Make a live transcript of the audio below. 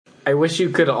I wish you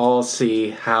could all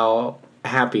see how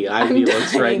happy Ivy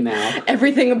looks right now.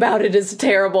 Everything about it is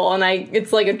terrible, and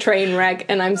it's like a train wreck,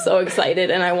 and I'm so excited,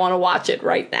 and I want to watch it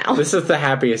right now. This is the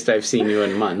happiest I've seen you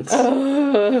in months.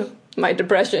 My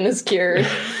depression is cured.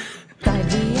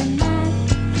 Ivy and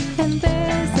Matt, and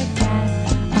there's a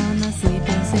cat on the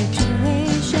Sleeping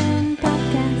Situation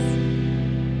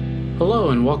podcast. Hello,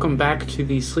 and welcome back to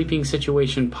the Sleeping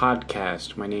Situation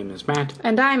podcast. My name is Matt.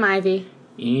 And I'm Ivy.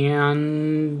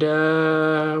 And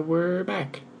we're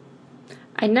back.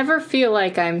 I never feel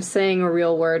like I'm saying a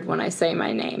real word when I say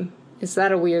my name. Is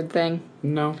that a weird thing?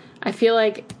 No. I feel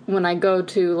like when I go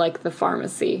to, like, the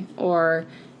pharmacy or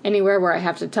anywhere where I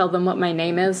have to tell them what my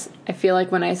name is, I feel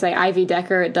like when I say Ivy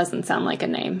Decker, it doesn't sound like a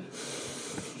name.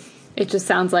 It just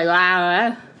sounds like,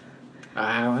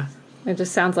 it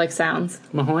just sounds like sounds.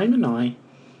 Mahoy Manoy.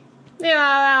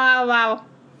 Yeah, wow.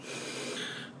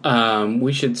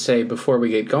 We should say before we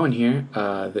get going here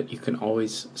that you can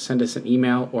always send us an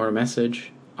email or a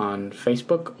message on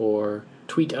Facebook or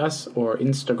tweet us or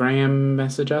Instagram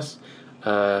message us.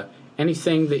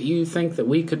 Anything that you think that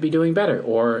we could be doing better,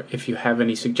 or if you have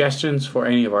any suggestions for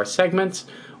any of our segments,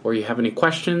 or you have any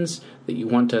questions that you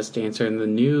want us to answer in the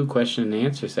new question and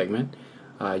answer segment,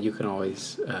 you can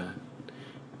always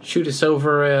shoot us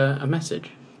over a message.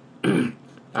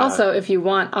 Also, if you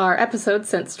want our episodes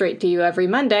sent straight to you every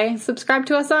Monday, subscribe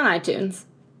to us on iTunes.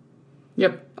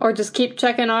 Yep. Or just keep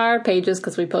checking our pages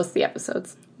because we post the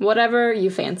episodes. Whatever you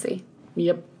fancy.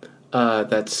 Yep.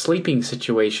 That's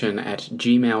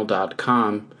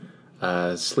sleepingsituation@gmail.com.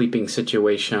 Sleeping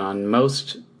Situation on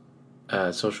most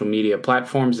social media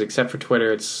platforms, except for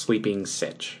Twitter, it's Sleeping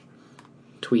Sitch.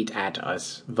 Tweet at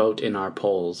us. Vote in our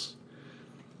polls.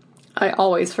 I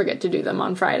always forget to do them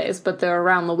on Fridays, but they're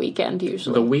around the weekend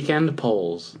usually. The weekend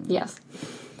polls. Yes.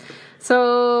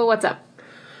 So, what's up?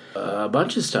 A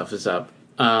bunch of stuff is up.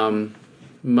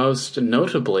 Most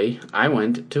notably, I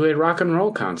went to a rock and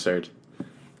roll concert.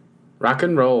 Rock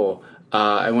and roll.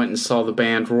 I went and saw the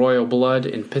band Royal Blood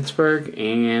in Pittsburgh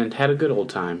and had a good old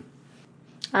time.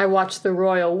 I watched the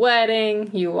Royal Wedding.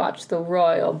 You watched the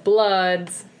Royal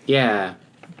Bloods. Yeah.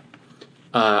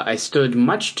 I stood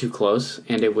much too close,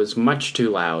 and it was much too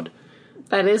loud.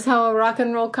 That is how a rock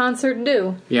and roll concert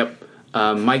do. Yep.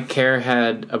 Mike Kerr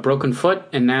had a broken foot,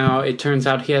 and now it turns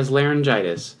out he has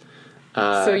laryngitis.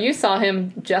 So you saw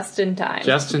him just in time.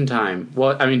 Just in time.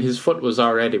 Well, I mean, his foot was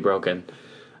already broken.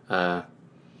 But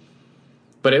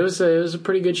it was a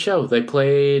pretty good show. They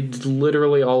played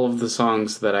literally all of the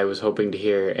songs that I was hoping to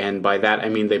hear, and by that I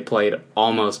mean they played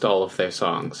almost all of their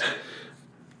songs.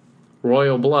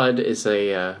 Royal Blood is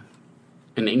an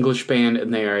English band,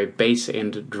 and they are a bass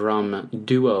and drum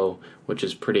duo, which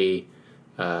is pretty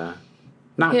not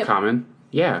hip. common.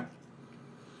 Yeah.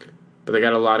 But they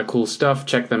got a lot of cool stuff.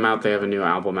 Check them out. They have a new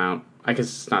album out. I guess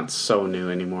it's not so new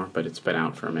anymore, but it's been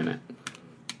out for a minute.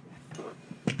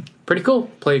 Pretty cool.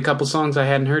 Played a couple songs I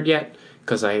hadn't heard yet,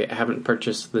 because I haven't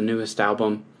purchased the newest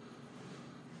album.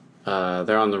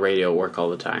 They're on the radio at work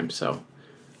all the time, so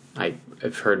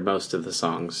I've heard most of the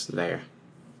songs there.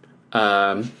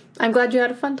 I'm glad you had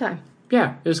a fun time.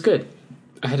 Yeah, it was good.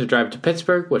 I had to drive to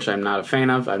Pittsburgh, which I'm not a fan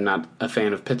of. I'm not a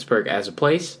fan of Pittsburgh as a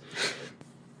place.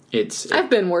 I've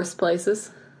been worse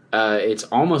places. It's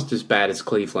almost as bad as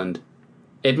Cleveland.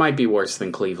 It might be worse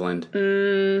than Cleveland,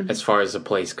 as far as the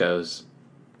place goes.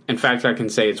 In fact, I can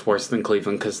say it's worse than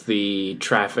Cleveland because the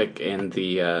traffic and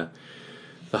the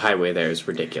highway there is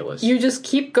ridiculous. You just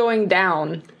keep going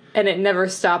down, and it never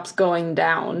stops going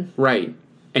down. Right.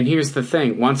 And here's the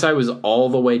thing. Once I was all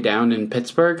the way down in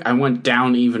Pittsburgh, I went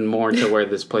down even more to where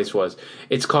this place was.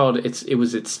 It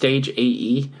was at Stage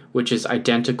AE, which is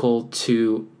identical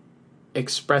to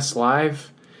Express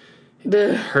Live.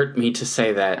 It hurt me to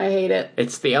say that. I hate it.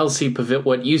 It's the LC Pavilion,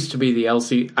 what used to be the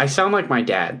LC. I sound like my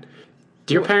dad.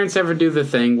 Do your parents ever do the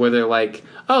thing where they're like,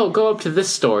 oh, go up to this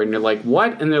store, and you're like,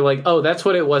 what? And they're like, oh, that's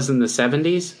what it was in the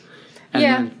 70s? And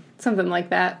yeah, something like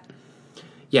that.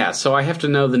 Yeah, so I have to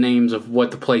know the names of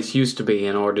what the place used to be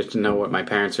in order to know what my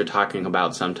parents are talking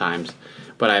about sometimes.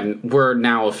 But we're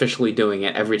now officially doing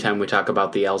it every time we talk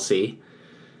about the LC.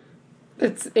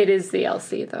 It is the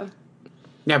LC, though.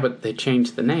 Yeah, but they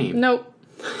changed the name. Nope.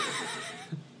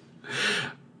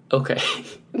 Okay.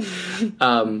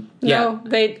 Yeah. No,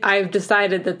 I've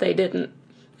decided that they didn't.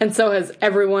 And so has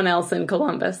everyone else in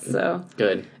Columbus, so.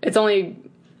 Good. It's only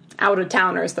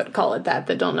out-of-towners that call it that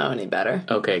don't know any better.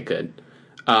 Okay, good.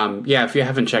 Yeah, if you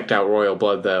haven't checked out Royal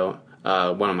Blood, though,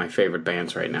 one of my favorite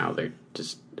bands right now. They're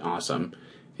just awesome.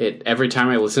 Every time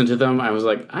I listen to them, I was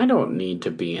like, I don't need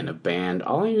to be in a band.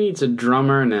 All I need is a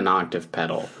drummer and an octave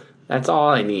pedal. That's all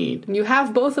I need. You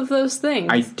have both of those things.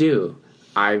 I do.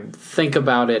 I think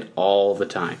about it all the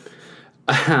time.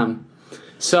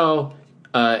 So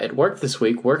at work this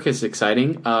week, work is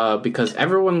exciting because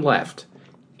everyone left,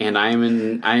 and I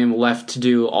am left to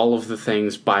do all of the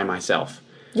things by myself.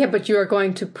 Yeah, but you are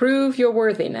going to prove your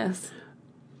worthiness.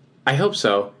 I hope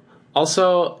so.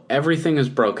 Also, everything is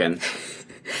broken.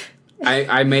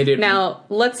 I made it... Now,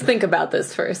 let's think about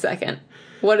this for a second.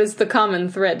 What is the common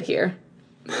thread here?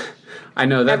 I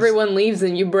know that's... Everyone leaves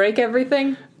and you break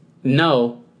everything?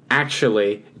 No,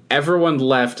 actually, everyone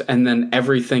left and then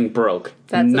everything broke.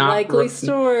 That's a likely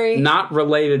story. Not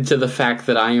related to the fact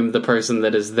that I am the person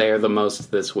that is there the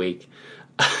most this week.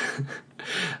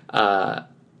 The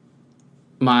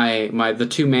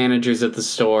two managers at the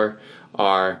store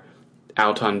are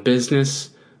out on business.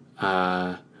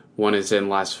 One is in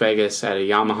Las Vegas at a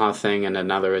Yamaha thing, and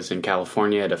another is in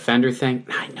California at a Fender thing.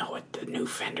 I know what the new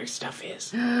Fender stuff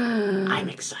is. I'm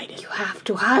excited. You have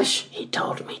to hush. He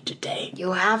told me today.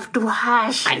 You have to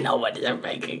hush. I know what they're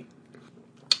making.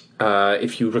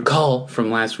 If you recall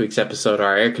from last week's episode,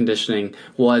 our air conditioning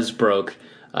was broke.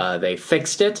 They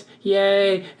fixed it.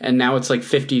 Yay. And now it's like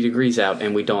 50 degrees out,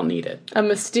 and we don't need it. A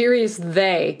mysterious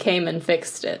they came and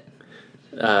fixed it.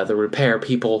 The repair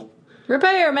people...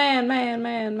 Repair man.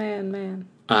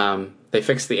 They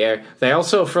fixed the air. They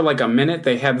also, for like a minute,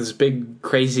 they had this big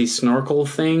crazy snorkel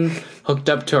thing hooked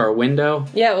up to our window.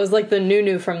 Yeah, it was like the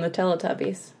Nunu from the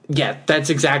Teletubbies. Yeah, that's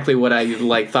exactly what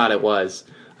I thought it was.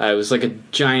 It was like a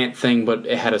giant thing, but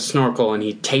it had a snorkel, and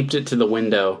he taped it to the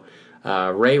window.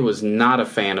 Ray was not a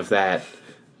fan of that.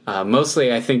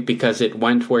 Mostly, I think, because it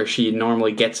went where she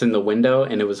normally gets in the window,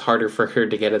 and it was harder for her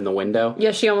to get in the window.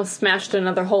 Yeah, she almost smashed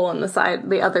another hole in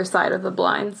the other side of the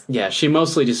blinds. Yeah, she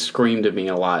mostly just screamed at me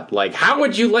a lot. Like,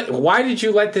 why did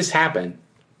you let this happen?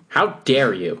 How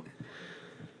dare you?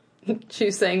 She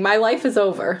was saying, my life is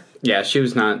over. Yeah, she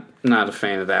was not a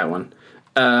fan of that one.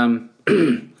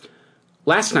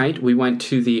 Last night, we went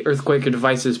to the Earthquaker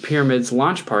Devices Pyramids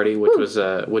launch party, which was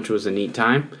a neat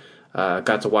time.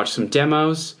 Got to watch some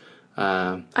demos.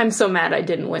 I'm so mad I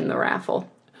didn't win the raffle.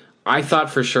 I thought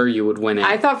for sure you would win it.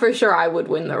 I thought for sure I would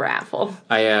win the raffle.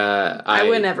 I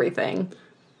win everything.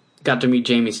 Got to meet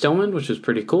Jamie Stillman, which was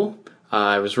pretty cool.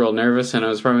 I was real nervous, and I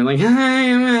was probably like, "Hi,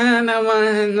 man, I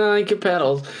like your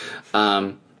pedals."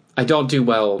 I don't do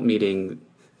well meeting,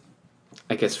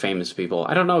 I guess, famous people.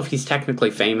 I don't know if he's technically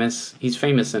famous. He's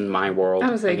famous in my world. I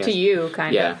would say to you,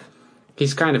 kind of. Yeah,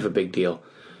 he's kind of a big deal.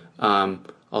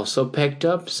 Also picked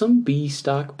up some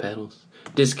B-stock pedals.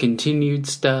 Discontinued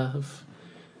stuff.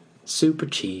 Super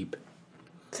cheap.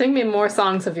 Sing me more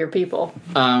songs of your people.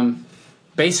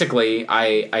 Basically,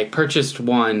 I purchased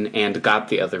one and got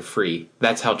the other free.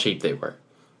 That's how cheap they were,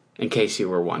 in case you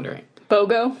were wondering.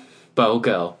 BOGO?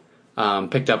 BOGO.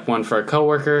 Picked up one for a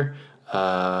coworker.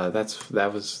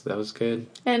 That was good.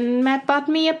 And Matt bought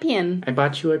me a pin. I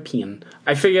bought you a pin.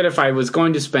 I figured if I was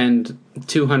going to spend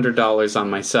 $200 on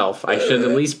myself, I should at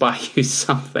least buy you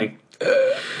something.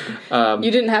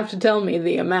 You didn't have to tell me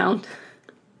the amount.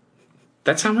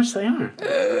 That's how much they are.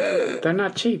 They're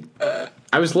not cheap.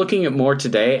 I was looking at more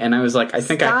today, and I was like, I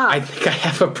think I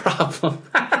have a problem.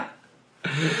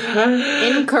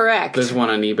 Incorrect. There's one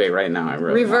on eBay right now. I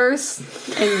really reverse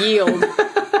and yield.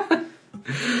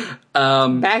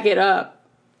 Back it up.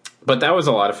 But that was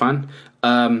a lot of fun.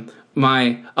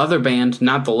 My other band,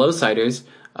 Not the Lowsiders,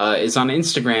 is on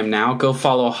Instagram now. Go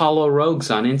follow Hollow Rogues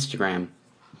on Instagram.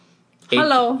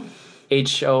 Hello.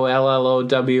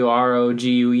 HOLLOWROGUES.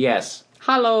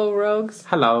 Hello, Rogues.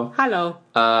 Hello. Hello.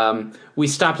 We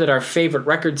stopped at our favorite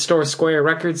record store, Square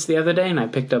Records, the other day, and I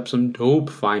picked up some dope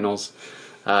vinyls.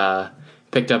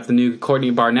 Picked up the new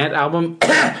Courtney Barnett album.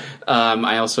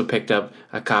 I also picked up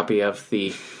a copy of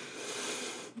the...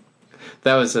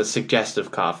 That was a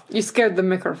suggestive cough. You scared the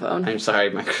microphone. I'm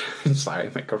sorry,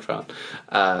 microphone.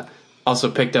 Also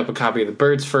picked up a copy of the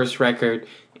Byrds' first record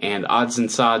and Odds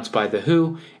and Sods by The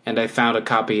Who, and I found a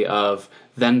copy of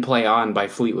Then Play On by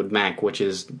Fleetwood Mac, which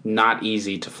is not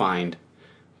easy to find.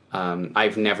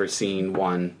 I've never seen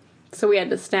one. So we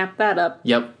had to snap that up.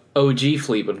 Yep. OG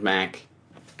Fleetwood Mac.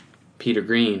 Peter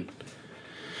Green.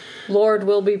 Lorde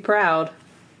will be proud.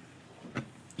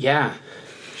 Yeah.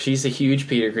 She's a huge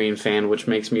Peter Green fan, which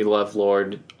makes me love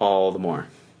Lorde all the more.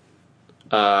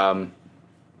 Also,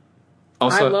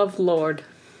 I love Lorde.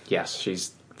 Yes,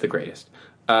 she's the greatest.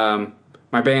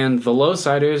 My band, The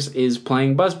Lowsiders, is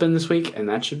playing Buzzbin this week, and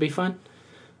that should be fun.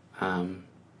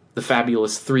 The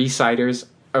fabulous Three-Siders,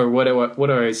 or what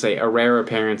do I say? A rare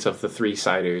appearance of the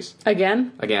Three-Siders.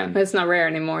 Again? Again. It's not rare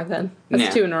anymore, then.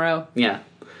 That's 2 in a row. Yeah.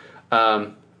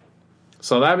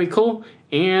 So that'd be cool.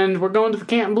 And we're going to the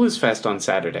Canton Blues Fest on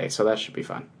Saturday, so that should be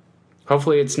fun.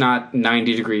 Hopefully it's not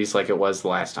 90 degrees like it was the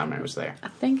last time I was there. I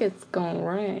think it's gonna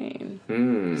rain.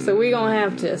 So we're gonna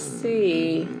have to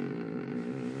see.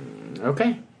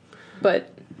 Okay.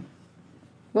 But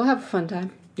we'll have a fun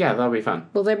time. Yeah, that'll be fun.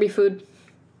 Will there be food?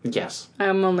 Yes.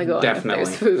 I'm only going Definitely.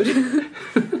 if there's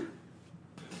food.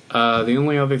 The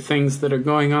only other things that are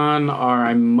going on are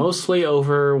I'm mostly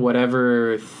over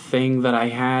whatever thing that I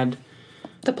had.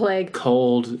 The plague.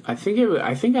 Cold. I think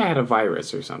I had a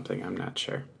virus or something. I'm not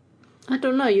sure. I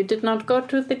don't know. You did not go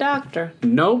to the doctor.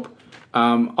 Nope.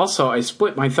 Also, I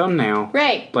split my thumbnail.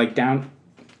 Ray. Like down.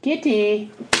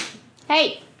 Kitty.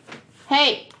 Hey.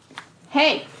 Hey.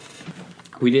 Hey.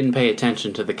 We didn't pay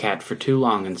attention to the cat for too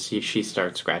long and she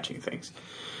started scratching things.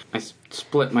 I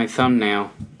split my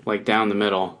thumbnail like down the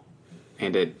middle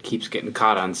and it keeps getting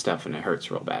caught on stuff and it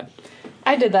hurts real bad.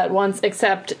 I did that once,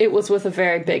 except it was with a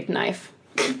very big knife.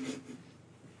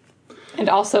 And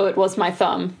also it was my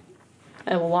thumb,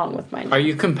 along with my knife. Are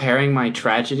you comparing my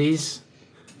tragedies,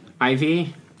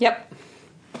 Ivy? Yep.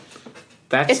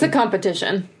 It's a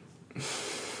competition.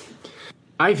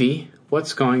 Ivy,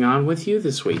 what's going on with you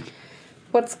this week?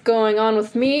 What's going on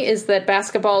with me is that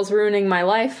basketball is ruining my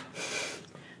life.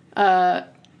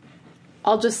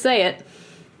 I'll just say it.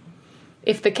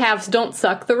 If the Cavs don't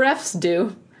suck, the refs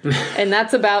do. And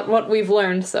that's about what we've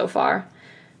learned so far.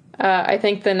 I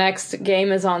think the next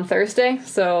game is on Thursday,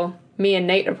 so me and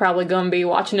Nate are probably going to be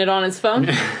watching it on his phone.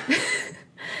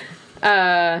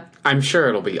 I'm sure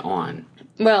it'll be on.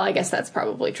 Well, I guess that's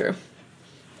probably true.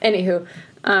 Anywho,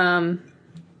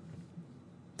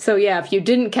 so yeah, if you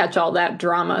didn't catch all that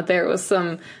drama, there was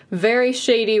some very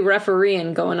shady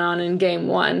refereeing going on in Game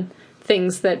 1.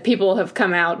 Things that people have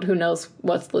come out, who knows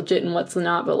what's legit and what's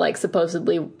not, but like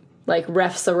supposedly like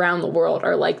refs around the world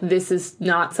are like, this is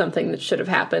not something that should have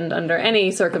happened under any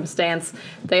circumstance.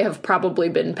 They have probably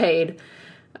been paid.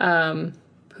 Who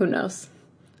knows?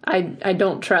 I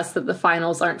don't trust that the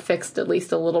finals aren't fixed at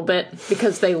least a little bit,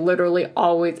 because they literally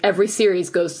always, every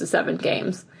series goes to 7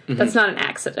 games. Mm-hmm. That's not an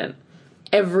accident.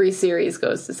 Every series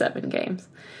goes to 7 games.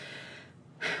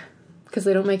 Because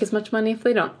they don't make as much money if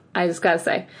they don't. I just gotta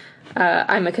say.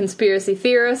 I'm a conspiracy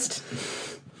theorist.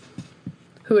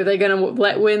 Who are they going to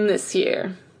let win this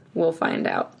year? We'll find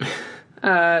out.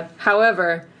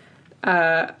 However,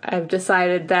 I've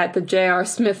decided that the J.R.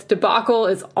 Smith debacle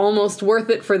is almost worth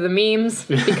it for the memes,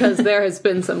 because there has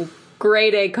been some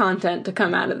grade A content to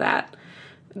come out of that.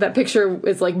 That picture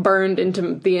is like burned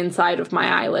into the inside of my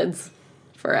eyelids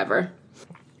forever.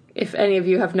 If any of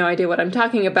you have no idea what I'm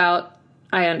talking about,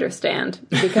 I understand,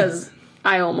 because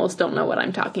I almost don't know what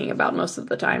I'm talking about most of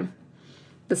the time.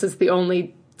 This is the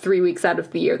only 3 weeks out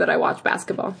of the year that I watch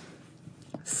basketball.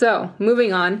 So,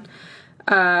 moving on.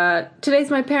 Today's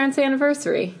my parents'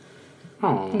 anniversary.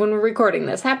 Aww. When we're recording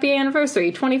this. Happy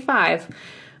anniversary, 25.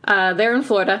 They're in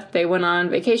Florida. They went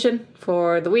on vacation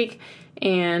for the week,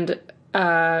 and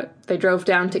they drove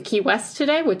down to Key West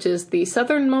today, which is the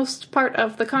southernmost part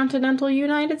of the continental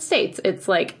United States. It's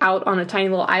like out on a tiny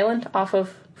little island off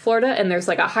of Florida, and there's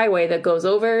like a highway that goes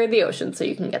over the ocean so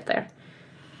you can get there.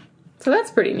 So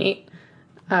that's pretty neat.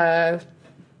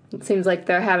 It seems like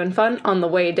they're having fun. On the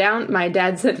way down, my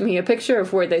dad sent me a picture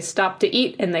of where they stopped to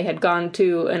eat, and they had gone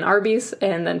to an Arby's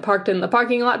and then parked in the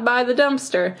parking lot by the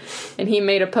dumpster. And he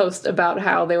made a post about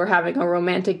how they were having a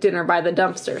romantic dinner by the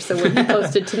dumpster. So when he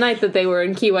posted tonight that they were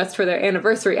in Key West for their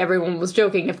anniversary, everyone was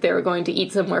joking if they were going to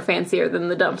eat somewhere fancier than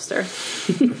the dumpster.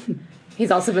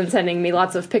 He's also been sending me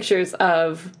lots of pictures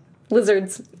of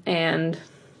lizards, and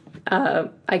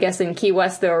I guess in Key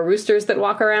West there are roosters that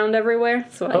walk around everywhere,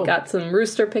 so I got some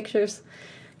rooster pictures.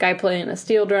 Guy playing a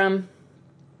steel drum.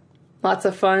 Lots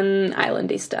of fun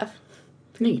islandy stuff.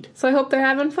 Neat. So I hope they're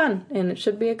having fun, and it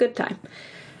should be a good time.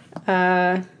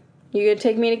 You gonna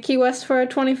take me to Key West for our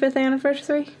 25th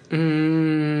anniversary?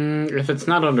 If it's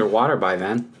not underwater by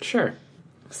then, sure.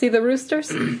 See the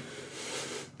roosters?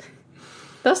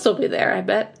 They'll still be there, I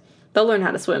bet. They'll learn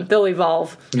how to swim. They'll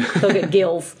evolve. They'll get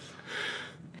gills.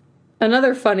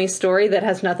 Another funny story that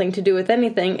has nothing to do with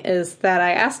anything is that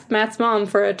I asked Matt's mom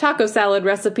for a taco salad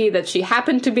recipe that she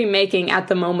happened to be making at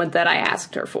the moment that I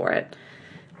asked her for it.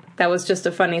 That was just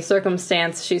a funny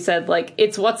circumstance. She said, like,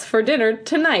 it's what's for dinner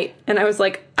tonight. And I was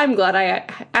like, I'm glad I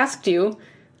asked you.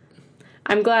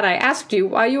 I'm glad I asked you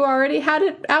while you already had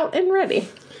it out and ready.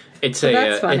 It's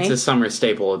a summer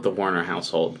staple at the Warner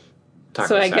household. Taco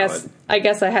salad. I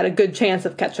guess I had a good chance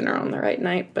of catching her on the right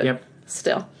night, but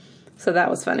still. So that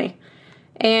was funny.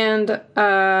 And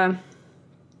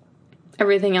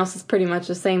everything else is pretty much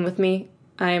the same with me.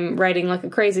 I'm writing like a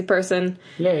crazy person.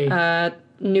 Yay.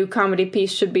 New comedy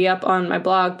piece should be up on my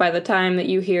blog by the time that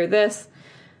you hear this.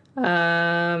 What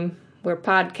We're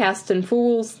podcasting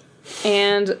fools.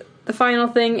 And the final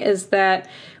thing is that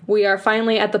we are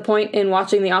finally at the point in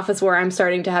watching The Office where I'm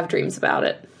starting to have dreams about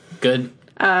it. Good.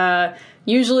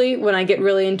 Usually, when I get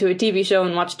really into a TV show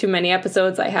and watch too many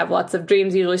episodes, I have lots of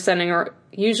dreams, usually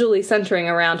centering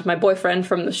around my boyfriend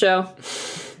from the show.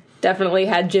 Definitely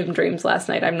had gym dreams last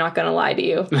night, I'm not going to lie to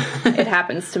you. It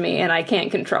happens to me, and I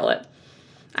can't control it.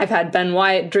 I've had Ben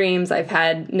Wyatt dreams, I've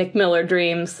had Nick Miller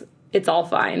dreams. It's all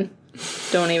fine.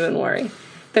 Don't even worry.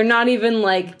 They're not even,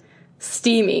 like,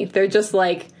 steamy. They're just,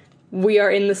 like, we are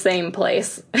in the same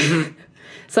place.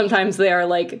 Sometimes they are,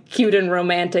 like, cute and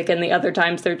romantic, and the other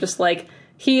times they're just like,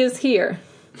 he is here.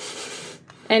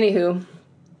 Anywho.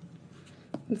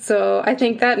 So I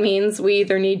think that means we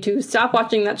either need to stop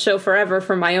watching that show forever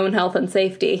for my own health and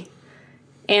safety,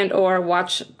 and or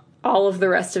watch all of the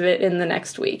rest of it in the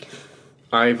next week.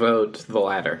 I vote the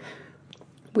latter.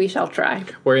 We shall try.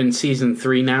 We're in season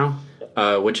 3 now,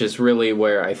 which is really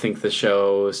where I think the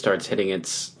show starts hitting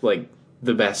its, like,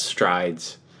 the best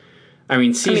strides. I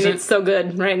mean, it's so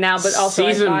good right now, but also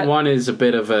season 1 is a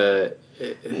bit of a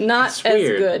not as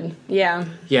good. Yeah.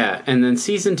 Yeah, and then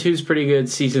season 2 is pretty good.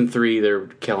 Season 3, they're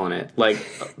killing it. Like,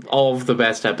 all of the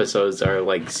best episodes are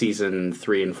like season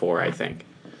 3 and 4, I think.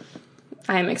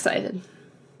 I'm excited.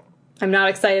 I'm not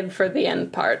excited for the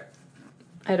end part.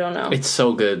 I don't know. It's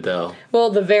so good, though.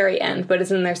 Well, the very end, but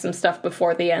isn't there some stuff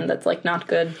before the end that's, like, not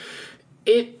good?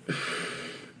 It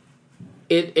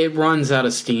runs out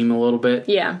of steam a little bit.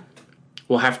 Yeah.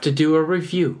 We'll have to do a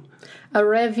review. A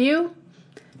review?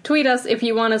 Tweet us if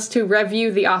you want us to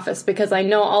review The Office, because I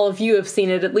know all of you have seen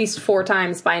it at least 4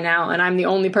 times by now, and I'm the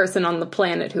only person on the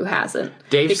planet who hasn't.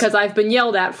 Because I've been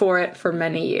yelled at for it for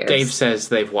many years. Dave says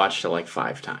they've watched it like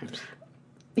 5 times.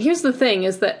 Here's the thing,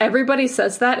 is that everybody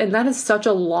says that, and that is such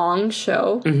a long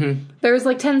show. Mm-hmm. There's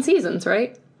like 10 seasons,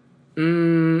 right?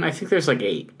 I think there's like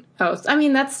 8. Oh, I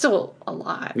mean, that's still a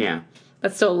lot. Yeah.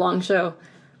 That's still a long show.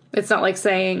 It's not like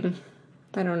saying,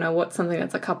 I don't know, what's something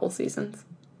that's a couple seasons.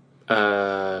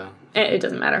 It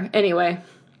doesn't matter. Anyway.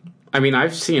 I mean,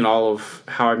 I've seen all of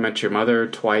How I Met Your Mother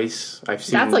twice. I've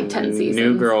seen that's like 10 seasons.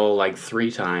 New Girl like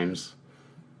 3 times.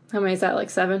 How many is that? Like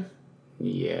 7?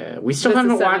 Yeah, we still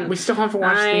haven't watched. We still haven't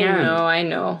watched the end. I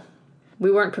know. We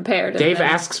weren't prepared. Dave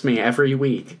asks me every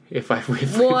week if we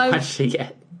watched it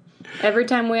yet. Every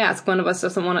time we ask, one of us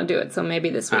doesn't want to do it. So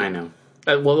maybe this week. I know.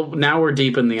 Well, now we're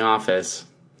deep in The Office.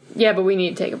 Yeah, but we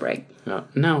need to take a break.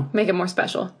 No. Make it more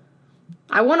special.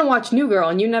 I want to watch New Girl,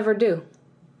 and you never do.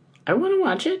 I want to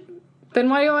watch it. Then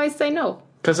why do you always say no?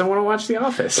 Because I want to watch The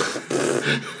Office.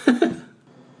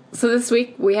 So this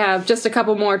week, we have just a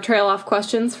couple more trail-off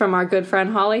questions from our good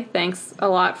friend Holly. Thanks a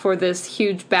lot for this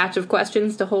huge batch of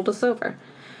questions to hold us over.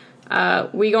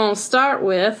 We gonna start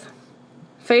with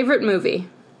favorite movie.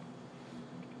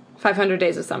 500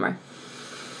 Days of Summer.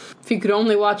 If you could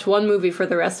only watch one movie for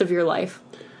the rest of your life.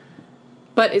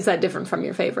 But is that different from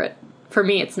your favorite? For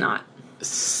me, it's not.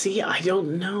 See, I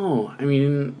don't know. I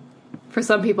mean... For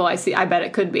some people, I bet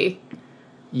it could be.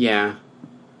 Yeah.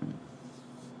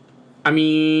 I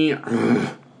mean,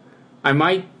 I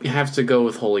might have to go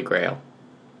with Holy Grail.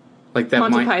 Like that.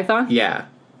 Monty Python? Yeah.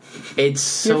 It's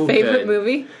so good. Your favorite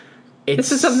movie?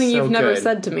 This is something you've never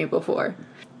said to me before.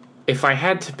 If I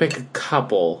had to pick a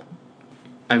couple,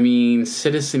 I mean,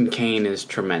 Citizen Kane is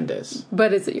tremendous.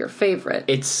 But is it your favorite?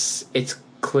 It's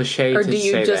cliche or to say that. Or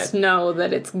do you just know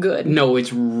that it's good? No,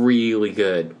 it's really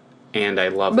good. And I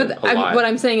love it a lot. What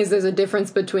I'm saying is there's a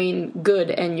difference between good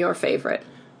and your favorite.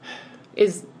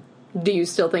 Do you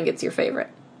still think it's your favorite?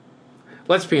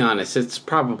 Let's be honest, it's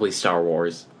probably Star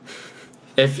Wars.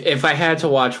 If I had to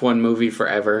watch one movie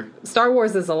forever... Star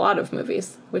Wars is a lot of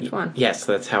movies. Which one? Yes,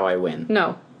 that's how I win.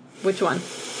 No. Which one?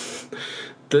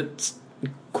 The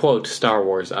quote, Star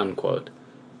Wars, unquote.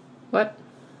 What?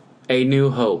 A New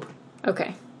Hope.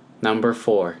 Okay. Number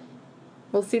 4.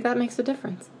 Well, see, that makes a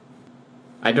difference.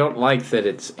 I don't like that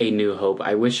it's A New Hope.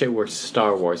 I wish it were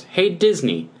Star Wars. Hey,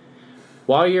 Disney,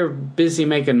 while you're busy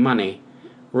making money,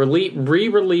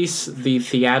 re-release the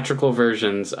theatrical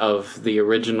versions of the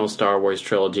original Star Wars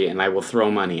trilogy, and I will throw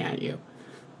money at you.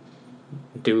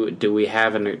 Do we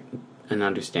have an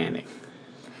understanding?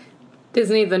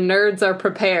 Disney, the nerds are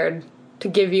prepared to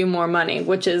give you more money,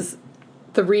 which is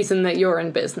the reason that you're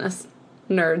in business.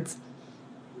 Nerds.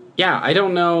 Yeah, I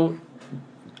don't know.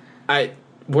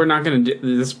 We're not going to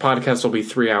do... This podcast will be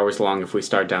 3 hours long if we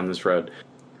start down this road.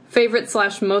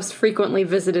 Favorite/most frequently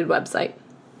visited website?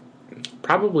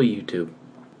 Probably YouTube.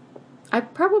 I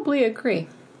probably agree.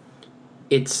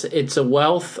 It's a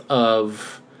wealth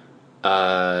of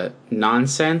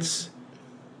nonsense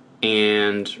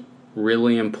and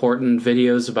really important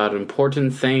videos about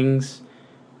important things,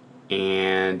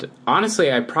 And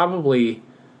honestly, I probably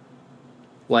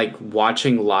like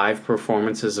watching live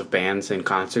performances of bands and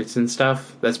concerts and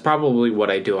stuff. That's probably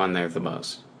what I do on there the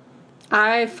most.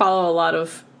 I follow a lot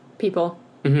of people.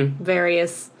 Mm-hmm.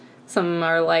 Various. Some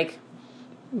are like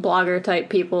blogger type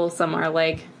people. Some are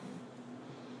like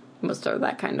most are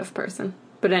that kind of person.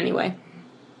 But anyway,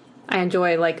 I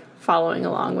enjoy like following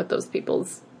along with those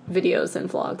people's videos and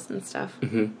vlogs and stuff.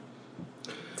 Mm-hmm.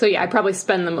 So yeah, I probably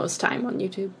spend the most time on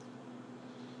YouTube.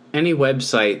 Any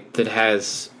website that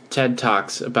has TED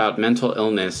Talks about mental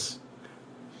illness,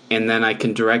 and then I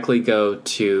can directly go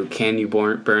to Can You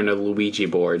Burn a Luigi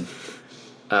Board?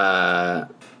 That's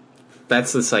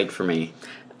the site for me.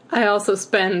 I also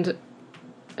spend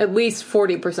at least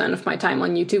 40% of my time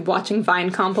on YouTube watching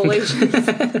Vine compilations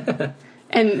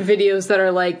and videos that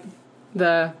are like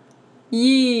the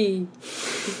yee.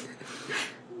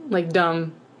 Like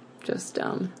dumb. Just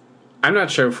dumb. I'm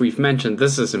not sure if we've mentioned,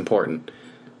 this is important.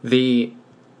 The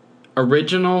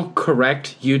original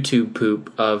correct YouTube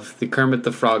poop of the Kermit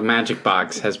the Frog Magic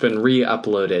Box has been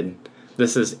re-uploaded.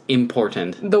 This is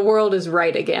important. The world is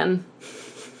right again.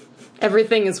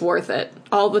 Everything is worth it.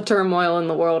 All the turmoil in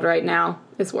the world right now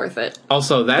is worth it.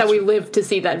 Also, that we live to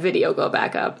see that video go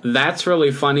back up. That's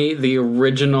really funny. The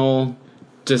original,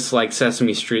 just like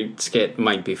Sesame Street skit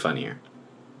might be funnier.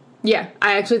 Yeah,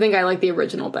 I actually think I like the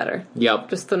original better. Yep.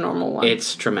 Just the normal one.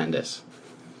 It's tremendous.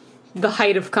 The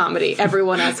height of comedy.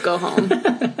 Everyone else go home.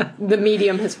 The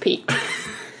medium has peaked.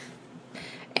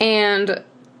 And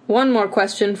one more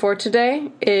question for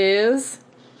today is,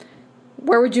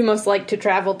 where would you most like to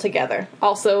travel together?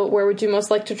 Also, where would you most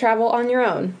like to travel on your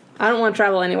own? I don't want to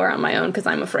travel anywhere on my own because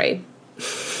I'm afraid.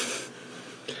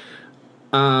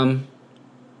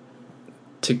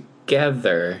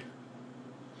 Together.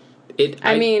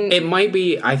 It might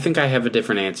be, I think I have a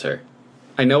different answer.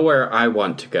 I know where I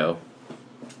want to go.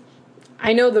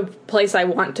 I know the place I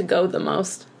want to go the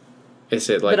most. Is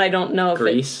it like but I don't know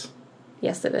Greece?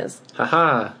 Yes, it is.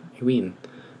 Haha, I win.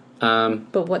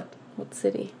 But what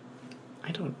city?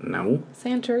 I don't know.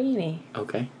 Santorini.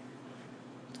 Okay.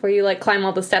 Where you like climb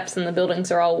all the steps and the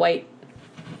buildings are all white.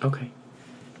 Okay.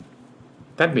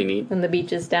 That'd be neat. And the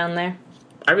beach is down there.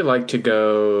 I would like to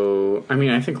go,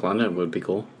 I think London would be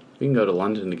cool. We can go to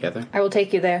London together. I will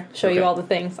take you there, show you all the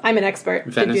things. I'm an expert.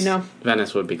 Venice, did you know?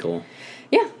 Venice would be cool.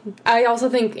 Yeah. I also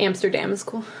think Amsterdam is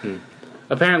cool.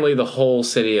 Apparently the whole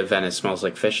city of Venice smells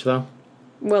like fish, though.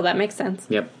 Well, that makes sense.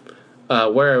 Yep.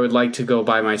 Where I would like to go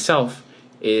by myself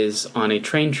is on a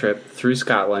train trip through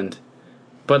Scotland.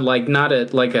 But, like, not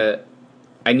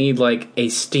I need, like, a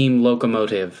steam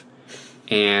locomotive.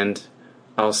 And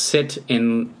I'll sit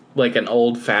in, like, an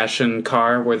old-fashioned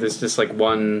car where there's just, like,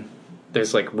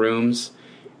 there's, like, rooms.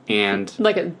 And...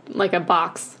 Like a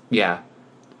box. Yeah.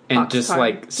 And box just, car.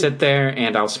 like, sit there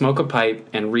and I'll smoke a pipe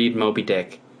and read Moby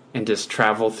Dick. And just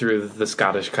travel through the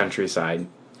Scottish countryside.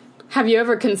 Have you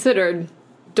ever considered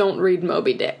don't read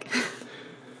Moby Dick?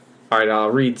 Alright, I'll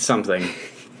read something.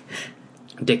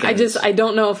 Dickens. I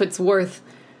don't know if it's worth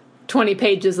 20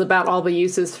 pages about all the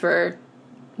uses for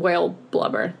whale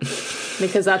blubber.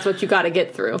 Because that's what you gotta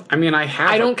get through.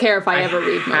 I don't care if I ever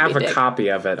read Moby Dick. I have a copy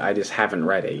of it, I just haven't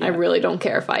read it yet. I really don't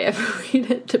care if I ever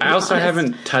read it, to be honest. I also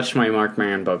haven't touched my Mark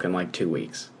Maron book in like 2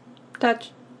 weeks.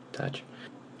 Touch.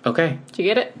 Okay. Did you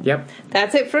get it? Yep.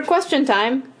 That's it for question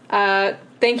time.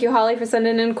 Thank you, Holly, for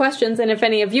sending in questions. And if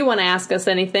any of you want to ask us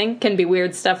anything, can be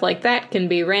weird stuff like that, can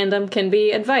be random, can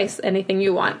be advice, anything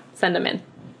you want, send them in.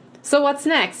 So what's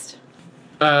next?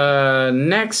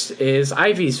 Next is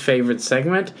Ivy's favorite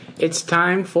segment. It's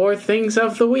time for Things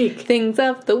of the Week. Things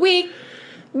of the Week.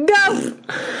 Go!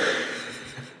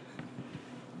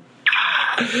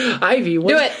 Ivy, what?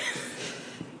 Do it.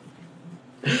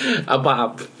 A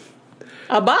bop.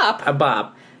 A bop? A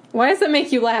bop. Why does it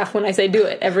make you laugh when I say do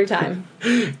it every time?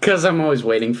 Because I'm always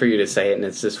waiting for you to say it, and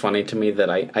it's just funny to me that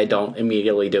I don't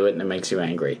immediately do it, and it makes you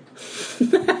angry.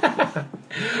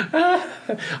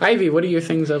 Ivy, what are your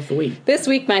things of the week? This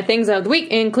week, my things of the week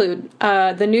include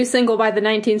the new single by the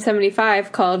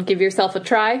 1975 called Give Yourself a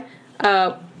Try.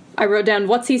 I wrote down,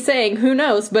 what's he saying? Who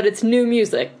knows? But it's new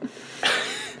music.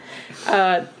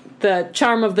 The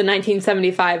charm of the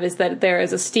 1975 is that there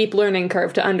is a steep learning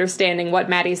curve to understanding what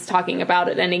Maddie's talking about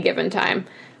at any given time.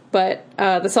 But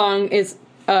the song is,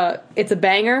 it's a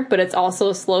banger, but it's also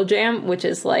a slow jam, which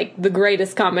is like the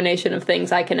greatest combination of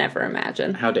things I can ever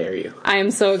imagine. How dare you? I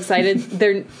am so excited.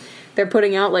 They're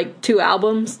putting out like 2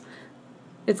 albums.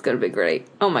 It's gonna be great.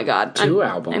 Oh my god. 2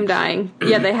 albums? I'm dying.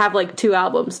 Yeah, they have like 2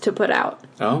 albums to put out.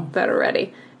 Oh? That are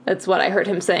ready. That's what I heard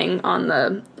him saying on in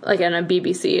a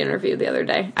BBC interview the other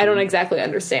day. I don't exactly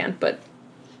understand, but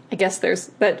I guess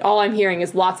that all I'm hearing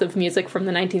is lots of music from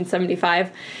the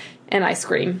 1975, and I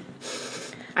scream.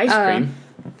 I scream.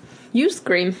 You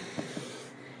scream.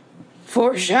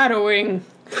 Foreshadowing.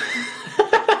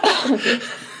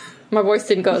 My voice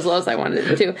didn't go as low as I wanted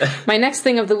it to. My next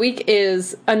thing of the week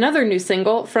is another new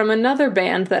single from another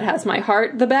band that has my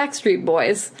heart. The Backstreet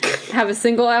Boys have a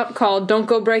single out called Don't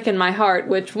Go Breaking My Heart,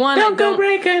 which Don't go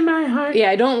breaking my heart. Yeah,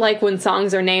 I don't like when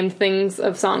songs are named things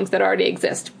of songs that already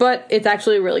exist, but it's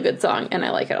actually a really good song, and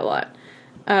I like it a lot.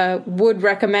 Would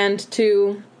recommend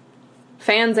to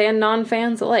fans and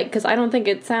non-fans alike, because I don't think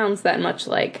it sounds that much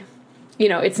like,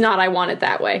 it's not I Want It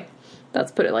That Way.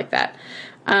 Let's put it like that.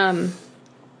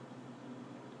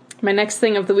 My next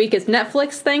thing of the week is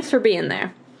Netflix. Thanks for being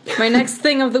there. My next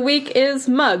thing of the week is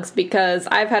mugs, because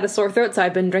I've had a sore throat, so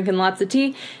I've been drinking lots of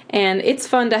tea, and it's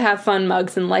fun to have fun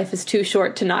mugs, and life is too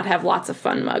short to not have lots of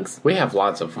fun mugs. We have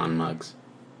lots of fun mugs.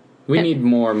 We need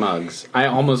more mugs. I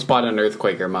almost bought an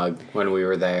Earthquaker mug when we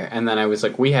were there, and then I was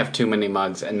like, we have too many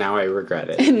mugs, and now I regret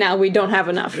it. And now we don't have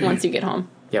enough once you get home.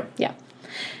 Yep. Yeah.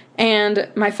 And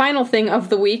my final thing of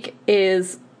the week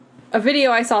is a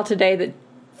video I saw today that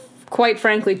quite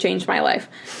frankly changed my life.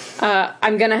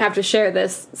 I'm going to have to share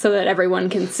this so that everyone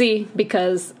can see,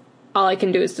 because all I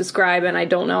can do is describe, and I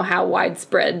don't know how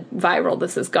widespread viral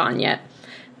this has gone yet.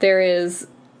 There is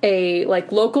a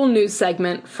local news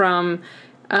segment from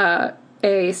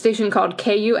a station called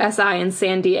KUSI in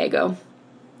San Diego.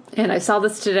 And I saw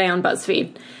this today on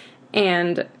BuzzFeed.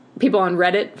 And people on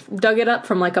Reddit dug it up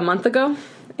from a month ago.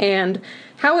 And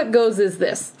how it goes is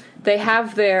this. They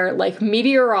have their,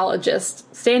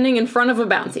 meteorologist standing in front of a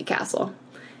bouncy castle.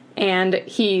 And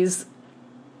he's...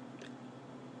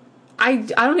 I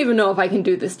don't even know if I can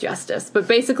do this justice. But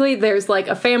basically, there's,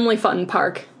 a family fun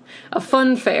park. A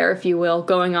fun fair, if you will,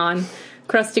 going on.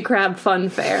 Krusty Krab fun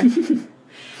fair.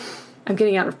 I'm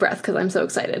getting out of breath because I'm so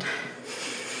excited.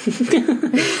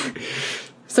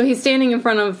 So he's standing in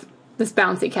front of this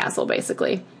bouncy castle,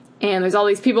 basically. And there's all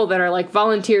these people that are,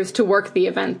 volunteers to work the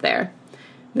event there.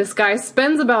 This guy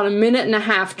spends about 1.5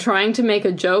 minutes trying to make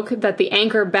a joke that the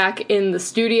anchor back in the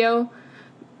studio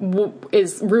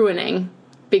is ruining.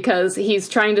 Because he's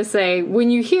trying to say, when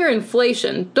you hear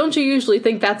inflation, don't you usually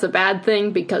think that's a bad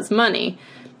thing because money?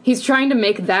 He's trying to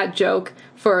make that joke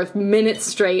for a minute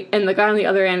straight, and the guy on the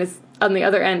other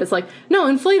end is like, no,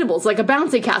 inflatables, like a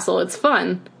bouncy castle, it's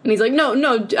fun. And he's like, no,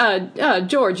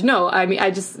 George, no,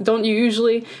 I just, don't you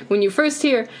usually, when you first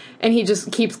hear, and he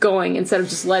just keeps going instead of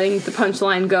just letting the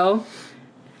punchline go.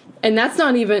 And that's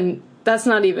not even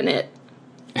it.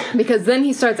 Because then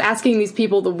he starts asking these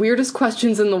people the weirdest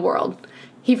questions in the world.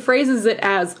 He phrases it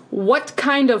as, what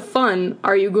kind of fun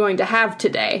are you going to have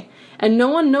today? And no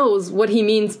one knows what he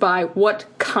means by what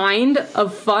kind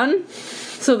of fun.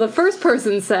 So the first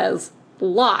person says,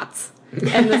 lots.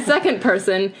 And the second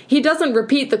person, he doesn't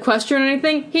repeat the question or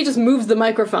anything. He just moves the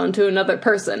microphone to another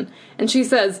person. And she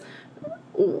says,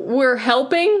 we're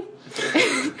helping?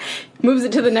 Moves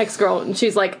it to the next girl. And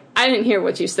she's like, I didn't hear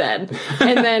what you said.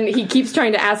 And then he keeps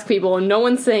trying to ask people, and no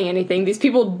one's saying anything. These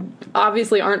people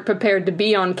obviously aren't prepared to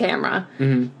be on camera.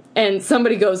 Mm-hmm. And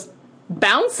somebody goes,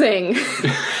 bouncing.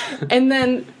 and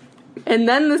then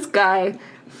this guy,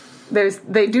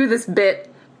 they do this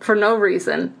bit for no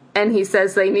reason, and he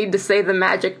says they need to say the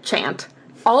magic chant.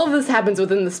 All of this happens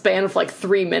within the span of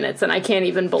 3 minutes, and I can't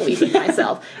even believe it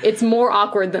myself. It's more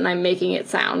awkward than I'm making it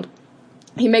sound.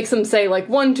 He makes them say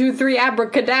 1, 2, 3,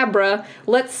 abracadabra,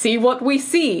 let's see what we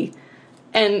see.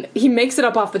 And he makes it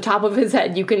up off the top of his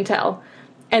head, you can tell.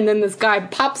 And then this guy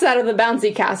pops out of the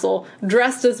bouncy castle,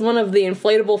 dressed as one of the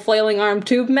inflatable flailing arm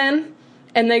tube men,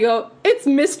 and they go, it's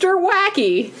Mr.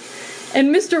 Wacky!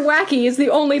 And Mr. Wacky is the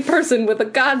only person with a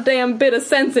goddamn bit of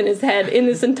sense in his head in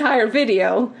this entire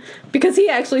video, because he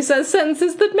actually says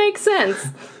sentences that make sense.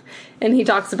 And he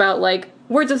talks about,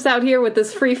 we're just out here with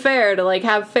this free fair to,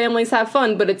 have families have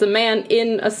fun, but it's a man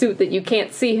in a suit that you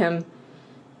can't see him,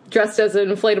 dressed as an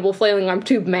inflatable flailing arm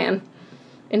tube man.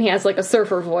 And he has, a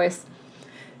surfer voice.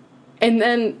 And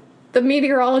then the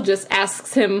meteorologist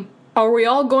asks him, are we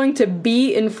all going to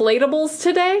be inflatables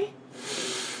today?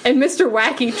 And Mr.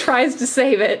 Wacky tries to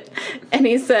save it, and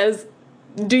he says,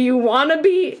 do you want to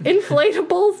be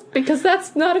inflatables? Because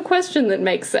that's not a question that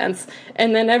makes sense.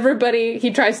 And then he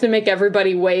tries to make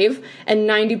everybody wave, and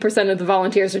 90% of the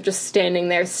volunteers are just standing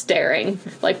there staring,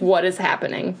 what is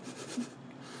happening?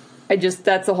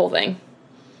 That's the whole thing.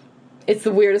 It's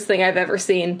the weirdest thing I've ever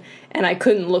seen, and I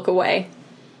couldn't look away.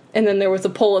 And then there was a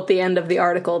poll at the end of the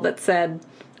article that said,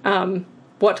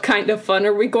 what kind of fun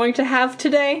are we going to have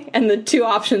today? And the two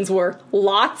options were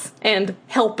lots and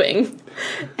helping.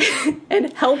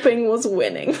 And helping was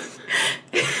winning.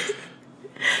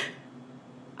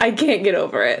 I can't get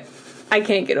over it. I'm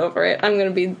going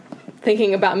to be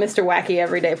thinking about Mr. Wacky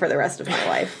every day for the rest of my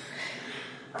life.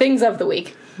 Things of the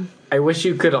week. I wish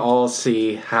you could all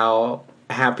see how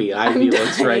happy Ivy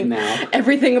looks right now.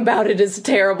 Everything about it is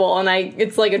terrible, and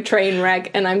it's like a train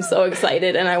wreck, and I'm so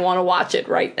excited, and I want to watch it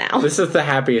right now. This is the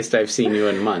happiest I've seen you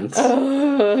in months.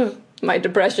 My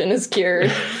depression is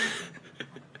cured.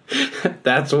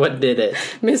 That's what did it.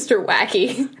 Mr.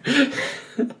 Wacky.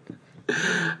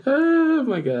 Oh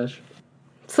my gosh.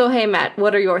 So, hey, Matt,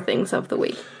 what are your things of the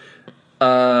week?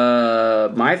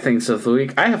 My things of the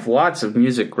week. I have lots of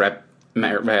music I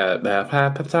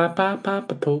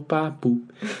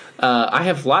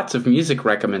have lots of music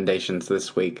recommendations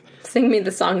this week. Sing me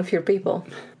the song of your people.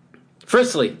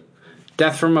 Firstly,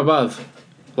 Death from Above,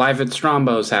 live at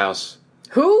Strombo's house.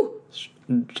 Who?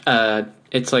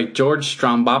 It's like George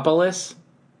Strombopoulos.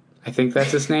 I think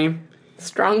that's his name.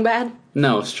 Strong Bad?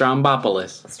 No,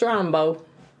 Strombopoulos. Strombo.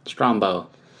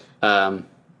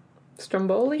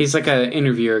 Stromboli? He's like an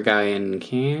interviewer guy in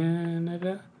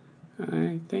Canada,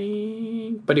 I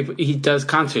think. But he does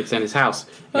concerts in his house.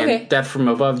 Okay. And Death from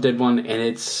Above did one, and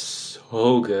it's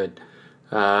so good.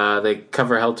 They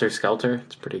cover Helter Skelter.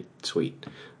 It's pretty sweet.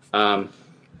 Look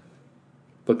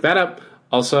that up.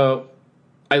 Also,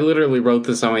 I literally wrote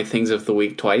this on my Things of the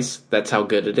Week twice. That's how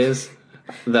good it is.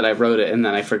 That I wrote it, and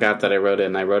then I forgot that I wrote it,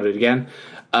 and I wrote it again.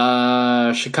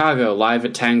 Chicago, live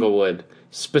at Tanglewood.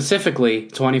 Specifically,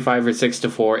 25 or 6 to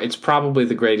 4. It's probably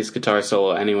the greatest guitar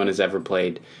solo anyone has ever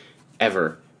played.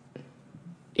 Ever.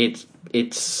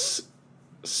 It's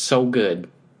so good.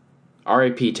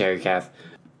 R.I.P. Terry Kath.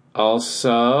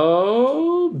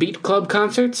 Also, Beat Club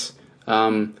concerts.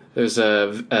 There's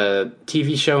a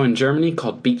TV show in Germany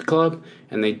called Beat Club,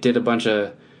 and they did a bunch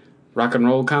of rock and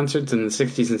roll concerts in the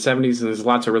 60s and 70s, and there's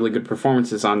lots of really good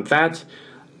performances on that.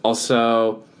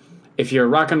 Also, if you're a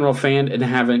rock and roll fan and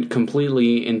haven't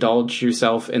completely indulged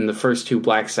yourself in the first 2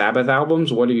 Black Sabbath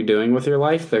albums, what are you doing with your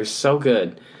life? They're so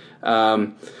good.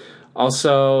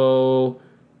 Also,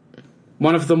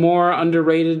 one of the more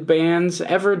underrated bands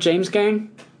ever, James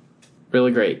Gang.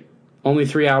 Really great. Only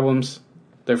 3 albums.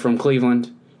 They're from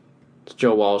Cleveland. It's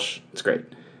Joe Walsh. It's great.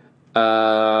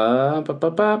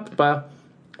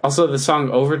 Also, the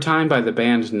song Overtime by the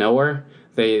band Knower.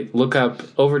 They look up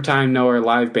Overtime Knower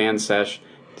live band sesh.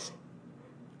 It's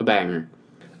a banger.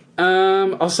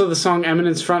 Also, the song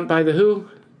Eminence Front by The Who.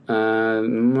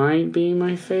 Might be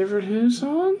my favorite Who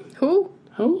song. Who?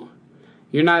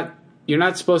 You're not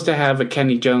supposed to have a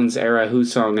Kenny Jones era Who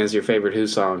song as your favorite Who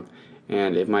song,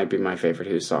 and it might be my favorite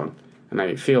Who song, and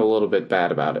I feel a little bit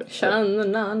bad about it. Shun the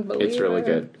non-believer. It's really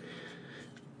good.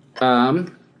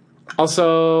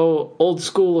 Also, old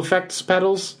school effects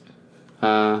pedals.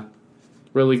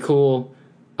 Really cool.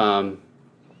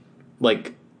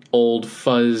 Like old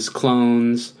fuzz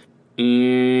clones. And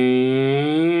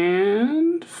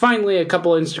finally, a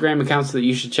couple Instagram accounts that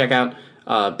you should check out.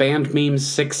 Band Memes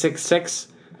 666.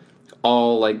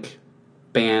 All like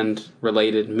band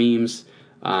related memes.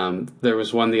 There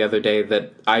was one the other day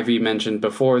that Ivy mentioned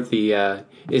before. The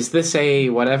is this a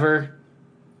whatever?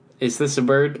 Is this a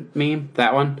bird meme?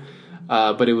 That one.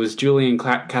 But it was Julian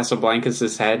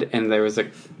Casablancas' head, and there was a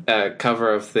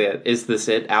cover of the Is This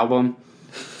It album,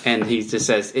 and he just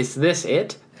says, "Is this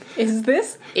it?" Is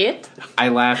this it? I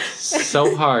laughed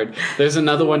so hard. There's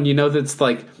another one, that's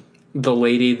like the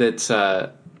lady that's,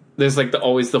 there's like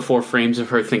always the 4 frames of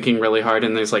her thinking really hard,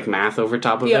 and there's like math over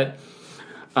top of it.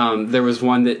 There was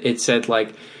one that it said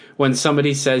like, when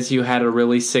somebody says you had a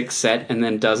really sick set and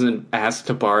then doesn't ask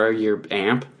to borrow your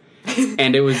amp.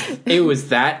 And it was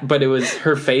that, but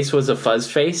her face was a fuzz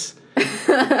face,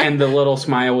 and the little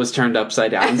smile was turned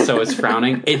upside down, so it's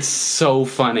frowning. It's so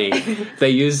funny.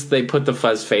 They put the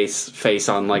fuzz face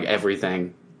on like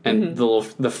everything, and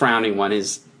the frowning one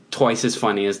is twice as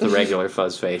funny as the regular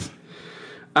fuzz face.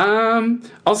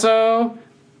 Also,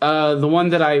 the one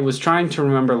that I was trying to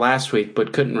remember last week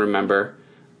but couldn't remember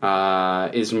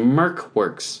is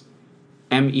Merc-Works,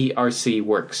 MERC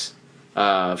Works.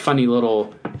 Funny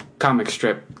little comic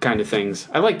strip kind of things.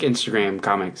 I like Instagram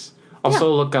comics.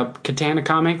 Also look up Katana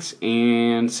Comics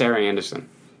and Sarah Anderson.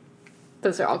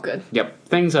 Those are all good. Yep.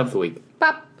 Things of the week.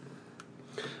 Bop.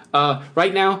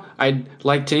 Right now, I'd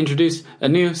like to introduce a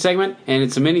new segment, and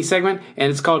it's a mini segment,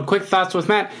 and it's called Quick Thoughts with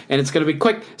Matt, and it's going to be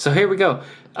quick, so here we go.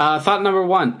 Thought number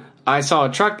 1. I saw a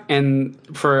truck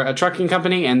for a trucking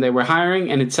company, and they were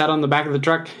hiring, and it said on the back of the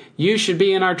truck, "You should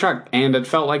be in our truck," and it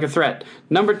felt like a threat.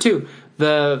 Number 2,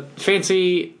 the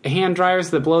fancy hand dryers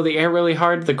that blow the air really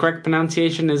hard, the correct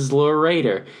pronunciation is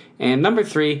Lorde. And number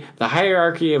 3, the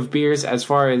hierarchy of beers as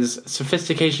far as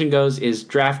sophistication goes is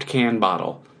draft can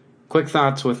bottle. Quick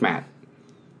thoughts with Matt.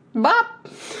 Bop!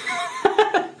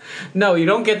 No, you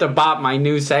don't get to bop my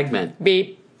new segment.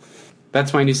 Beep.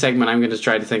 That's my new segment. I'm going to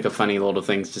try to think of funny little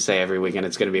things to say every week, and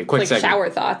it's going to be a quick It's like segment. shower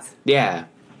thoughts. Yeah.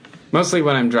 Mostly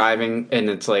when I'm driving, and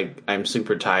it's like I'm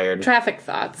super tired. Traffic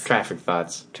thoughts. Traffic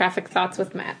thoughts. Traffic thoughts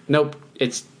with Matt. Nope.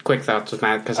 It's quick thoughts with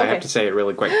Matt, because I Okay. have to say it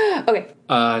really quick. Okay.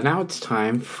 Now it's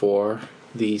time for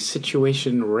the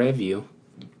situation review.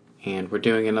 And we're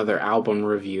doing another album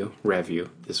review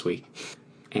this week.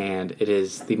 And it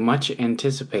is the much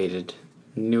anticipated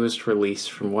newest release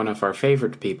from one of our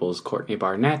favorite peoples, Courtney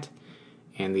Barnett.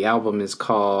 And the album is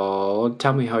called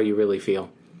Tell Me How You Really Feel.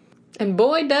 And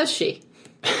boy, does she.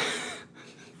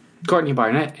 Courtney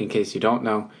Barnett, in case you don't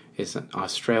know, is an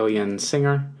Australian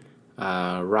singer,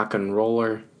 rock and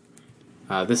roller.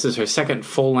 This is her second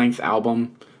full-length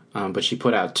album, but she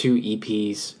put out 2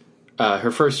 EPs.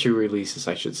 Her first 2 releases,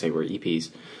 I should say, were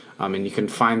EPs. And you can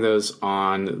find those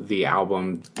on the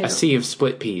album A Sea of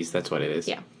Split Peas. That's what it is.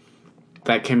 Yeah.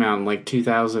 That came out in like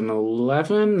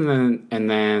 2011, and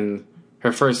then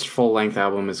her first full-length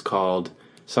album is called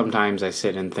Sometimes I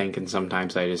Sit and Think and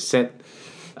Sometimes I Just Sit.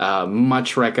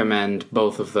 Much recommend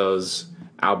both of those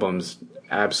albums.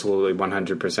 Absolutely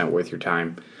 100% worth your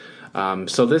time.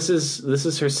 So this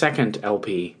is her second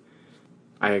LP.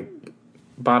 I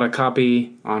bought a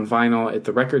copy on vinyl at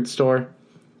the record store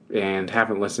and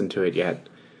haven't listened to it yet.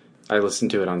 I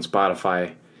listened to it on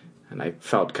Spotify and I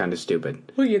felt kind of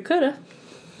stupid. Well, you coulda.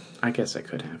 I guess I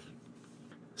could have.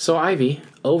 So Ivy,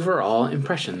 overall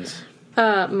impressions.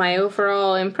 My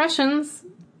overall impressions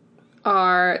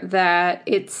are that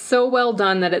it's so well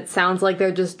done that it sounds like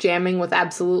they're just jamming with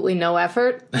absolutely no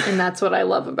effort, and that's what I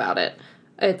love about it.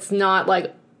 It's not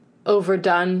like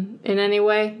overdone in any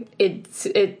way. It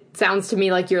sounds to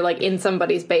me like you're like in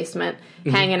somebody's basement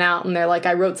hanging out, and they're like,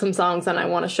 I wrote some songs and I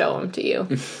want to show them to you.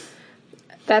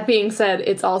 That being said,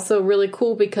 it's also really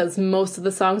cool because most of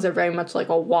the songs are very much like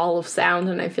a wall of sound,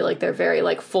 and I feel like they're very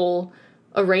like full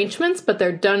arrangements, but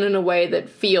they're done in a way that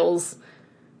feels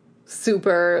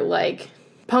super, like,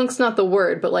 punk's not the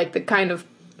word, but like the kind of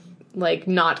like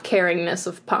not caringness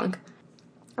of punk.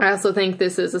 I also think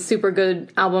this is a super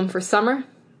good album for summer.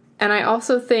 And I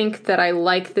also think that I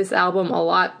like this album a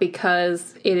lot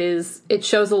because it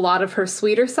shows a lot of her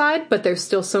sweeter side, but there's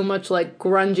still so much like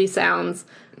grungy sounds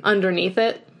underneath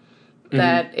it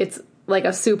that it's like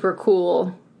a super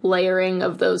cool layering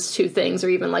of those two things, or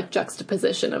even like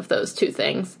juxtaposition of those two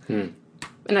things.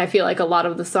 And I feel like a lot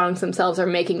of the songs themselves are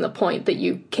making the point that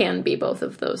you can be both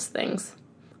of those things.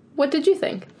 What did you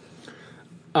think?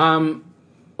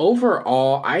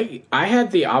 Overall, I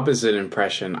had the opposite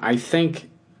impression. I think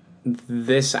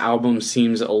this album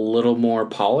seems a little more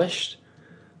polished,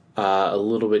 a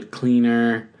little bit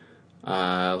cleaner,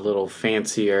 a little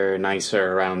fancier,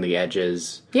 nicer around the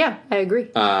edges. Yeah, I agree.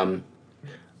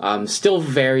 Still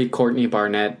very Courtney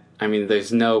Barnett. I mean,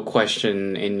 there's no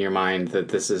question in your mind that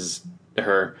this is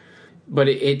her. But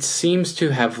it seems to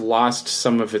have lost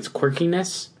some of its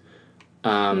quirkiness.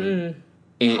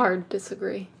 Hard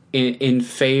disagree. In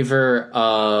favor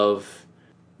of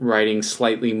writing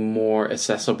slightly more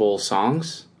accessible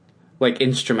songs, like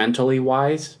instrumentally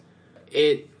wise.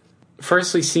 It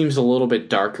firstly seems a little bit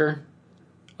darker,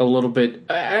 a little bit,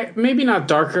 maybe not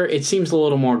darker, it seems a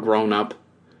little more grown up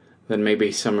than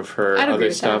maybe some of her I'd agree other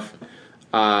with stuff.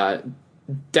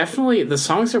 Definitely, the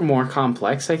songs are more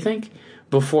complex, I think.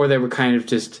 Before they were kind of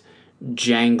just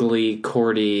jangly,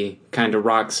 chordy kind of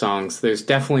rock songs. There's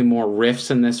definitely more riffs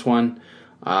in this one.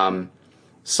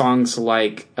 Songs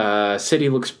like City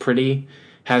Looks Pretty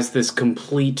has this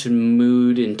complete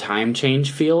mood and time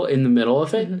change feel in the middle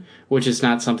of it, which is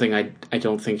not something I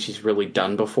don't think she's really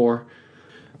done before.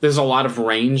 There's a lot of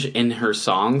range in her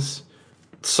songs,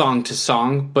 song to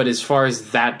song, but as far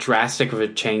as that drastic of a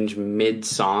change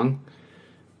mid-song,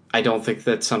 I don't think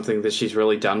that's something that she's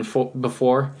really done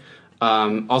before.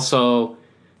 Also,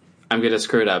 I'm going to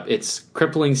screw it up. It's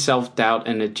crippling self-doubt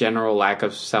and a general lack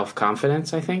of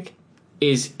self-confidence, I think,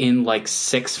 is in like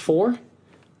 6/4.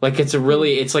 Like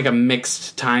it's like a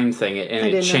mixed time thing, and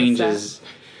it changes.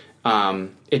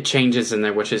 It changes in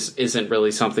there, which isn't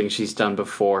really something she's done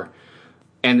before.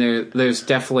 And there's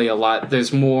definitely a lot.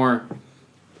 There's more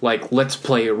like let's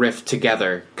play a riff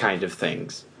together kind of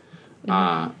things.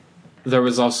 There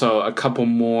was also a couple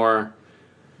more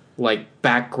like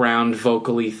background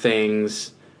vocally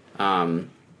things. Like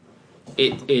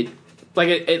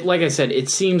I said, it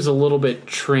seems a little bit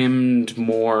trimmed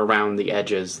more around the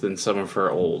edges than some of her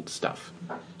old stuff.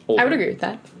 I would agree with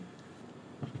that.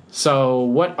 So,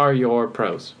 what are your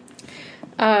pros?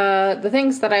 The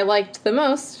things that I liked the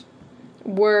most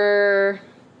were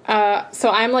So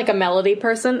I'm like a melody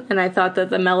person, and I thought that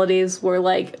the melodies were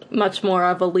like much more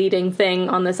of a leading thing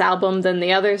on this album than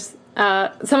the others.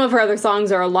 Some of her other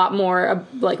songs are a lot more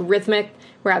like rhythmic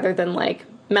rather than like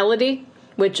melody,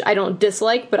 which I don't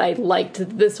dislike, but I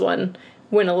liked this one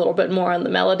went a little bit more on the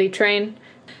melody train.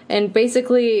 And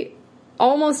basically,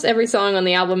 almost every song on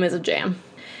the album is a jam.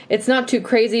 It's not too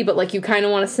crazy, but like you kind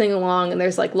of want to sing along, and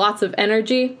there's like lots of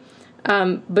energy.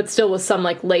 But still with some,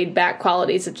 like, laid-back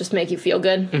qualities that just make you feel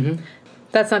good. Mm-hmm.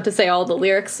 That's not to say all the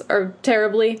lyrics are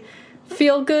terribly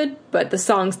feel-good, but the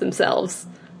songs themselves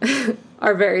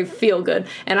are very feel-good,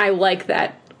 and I like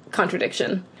that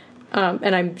contradiction.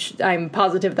 And I'm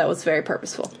positive that was very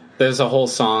purposeful. There's a whole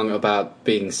song about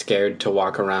being scared to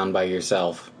walk around by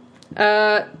yourself.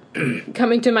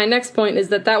 Coming to my next point is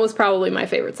that was probably my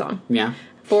favorite song. Yeah.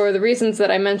 For the reasons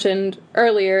that I mentioned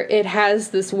earlier, it has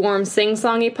this warm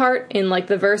sing-songy part in, like,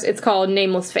 the verse. It's called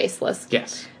Nameless Faceless.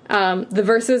 Yes. The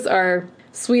verses are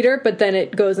sweeter, but then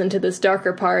it goes into this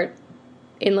darker part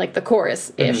in, like, the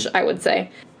chorus-ish, I would say.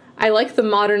 I like the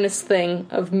modernist thing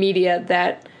of media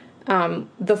that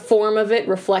the form of it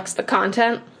reflects the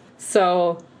content.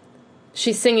 So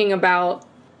she's singing about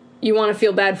you want to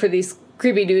feel bad for these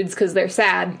creepy dudes because they're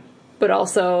sad, but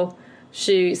also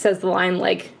she says the line,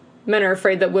 like, men are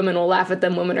afraid that women will laugh at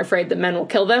them, women are afraid that men will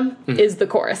kill them, is the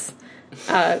chorus.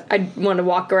 I want to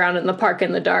walk around in the park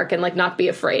in the dark and, like, not be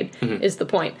afraid, is the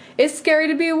point. It's scary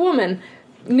to be a woman.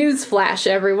 Newsflash,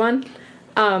 everyone.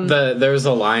 There's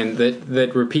a line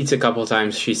that repeats a couple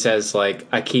times. She says, like,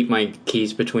 I keep my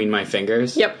keys between my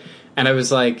fingers. Yep. And I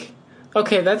was like,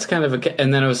 okay, that's kind of a...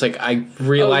 And then I was like, I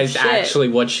realized actually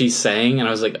what she's saying, and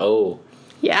I was like, oh.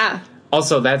 Yeah.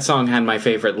 Also, that song had my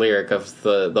favorite lyric of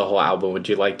the whole album. Would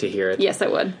you like to hear it? Yes, I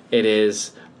would. It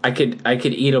is, I could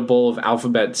eat a bowl of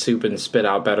alphabet soup and spit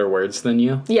out better words than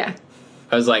you. Yeah.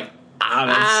 I was like,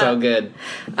 that's so good.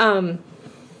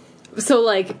 So,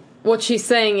 like, what she's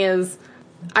saying is,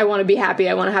 I want to be happy,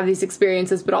 I want to have these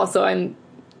experiences, but also I'm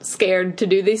scared to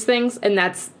do these things, and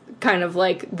that's kind of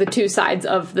like the two sides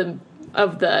of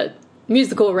the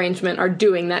musical arrangement are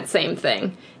doing that same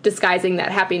thing, disguising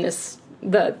that happiness,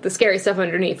 the scary stuff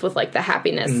underneath with, like, the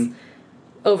happiness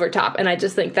over top. And I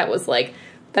just think that's like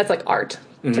art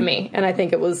to me. And I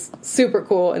think it was super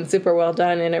cool and super well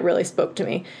done, and it really spoke to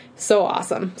me. So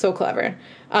awesome. So clever.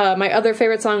 My other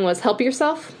favorite song was Help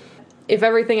Yourself. If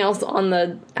everything else on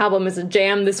the album is a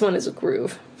jam, this one is a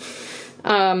groove.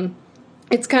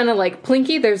 It's kind of like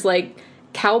plinky. There's, like,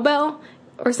 cowbell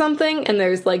or something, and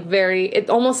there's, like, it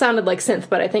almost sounded like synth,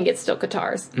 but I think it's still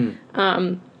guitars.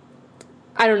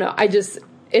 I don't know.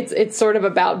 It's sort of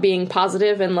about being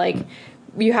positive and, like,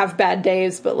 you have bad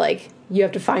days, but, like, you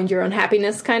have to find your own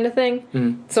happiness kind of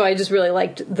thing. So I just really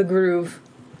liked the groove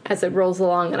as it rolls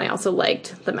along, and I also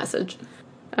liked the message.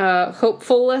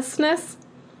 Hopefulness.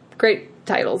 Great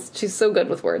titles. She's so good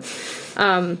with words.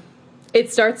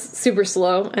 It starts super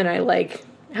slow, and I like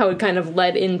how it kind of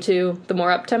led into the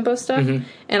more up-tempo stuff.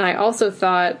 And I also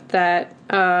thought that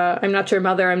I'm Not Your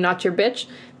Mother, I'm Not Your Bitch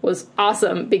was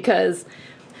awesome, because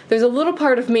there's a little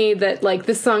part of me that, like,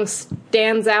 this song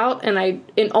stands out, and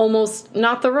in almost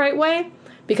not the right way,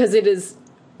 because it is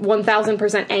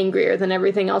 1,000% angrier than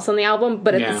everything else on the album,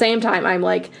 but at the same time, I'm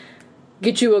like,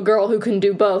 get you a girl who can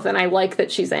do both, and I like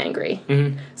that she's angry.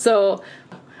 So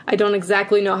I don't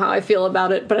exactly know how I feel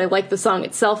about it, but I like the song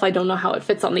itself. I don't know how it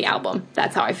fits on the album.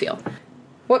 That's how I feel.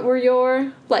 What were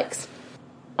your likes?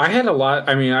 I had a lot.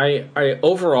 I mean, I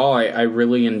overall, I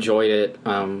really enjoyed it.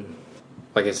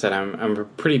 Like I said, I'm a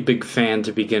pretty big fan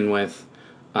to begin with.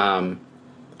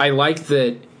 I like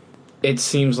that it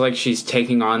seems like she's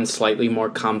taking on slightly more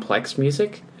complex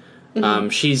music.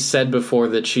 She's said before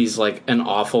that she's, like, an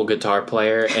awful guitar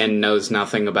player and knows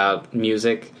nothing about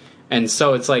music. And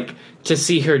so it's like, to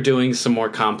see her doing some more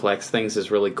complex things is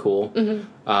really cool.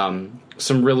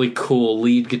 Some really cool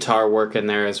lead guitar work in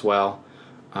there as well.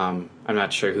 I'm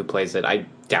not sure who plays it. I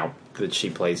doubt that she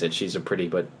plays it. She's a pretty,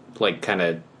 but, like, kind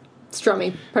of...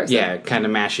 strummy person. Yeah, kind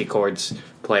of mashy chords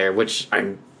player, which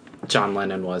John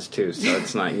Lennon was too, so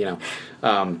it's not, you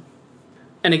know...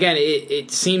 and again,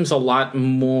 it seems a lot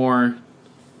more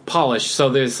polished, so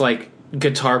there's, like,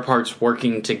 guitar parts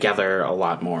working together a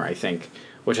lot more, I think,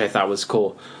 which I thought was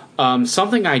cool.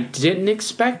 Something I didn't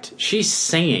expect, she's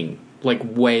singing, like,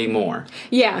 way more.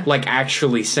 Yeah. Like,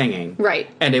 actually singing. Right.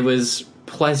 And it was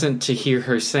pleasant to hear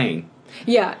her sing.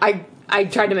 Yeah, I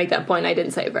tried to make that point. I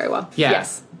didn't say it very well. Yeah.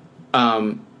 Yes.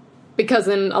 Because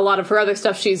in a lot of her other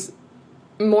stuff, she's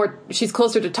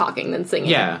closer to talking than singing.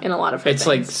 Yeah. In a lot of her things. It's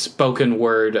like spoken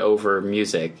word over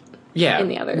music. Yeah, in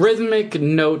the others. rhythmic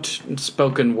note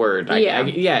spoken word.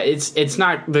 It's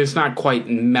not, there's not quite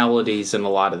melodies in a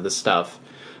lot of the stuff,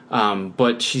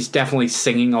 but she's definitely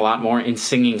singing a lot more and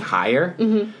singing higher.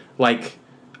 Mm-hmm. Like,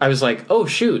 I was like, oh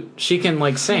shoot, she can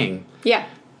like sing. Yeah.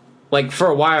 Like for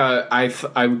a while, I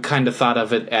kind of thought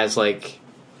of it as like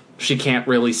she can't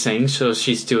really sing, so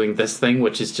she's doing this thing,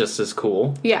 which is just as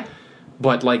cool. Yeah.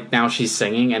 But like now she's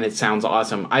singing and it sounds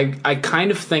awesome. I kind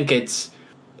of think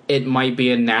it might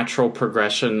be a natural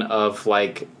progression of,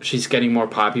 like, she's getting more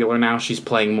popular now. She's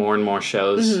playing more and more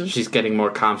shows. Mm-hmm. She's getting more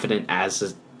confident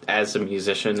as a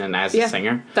musician and as a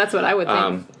singer. That's what I would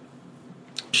think.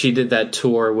 She did that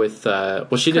tour with,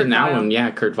 she did an album,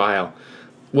 Kurt Weill,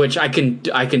 which I can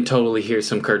totally hear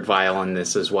some Kurt Weill on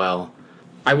this as well.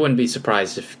 I wouldn't be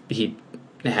surprised if he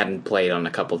hadn't played on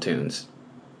a couple tunes.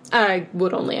 I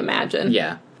would only imagine.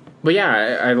 Yeah. But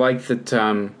yeah, I like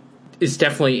that, it's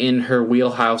definitely in her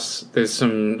wheelhouse. There's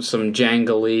some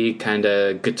jangly kind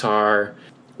of guitar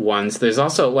ones. There's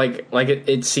also like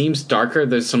it seems darker.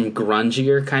 There's some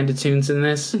grungier kind of tunes in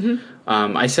this. Mm-hmm.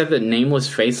 I said that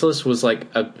Nameless Faceless was like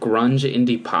a grunge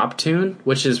indie pop tune,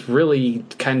 which is really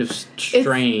kind of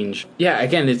strange.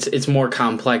 Again, it's more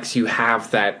complex. You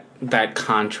have that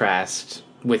contrast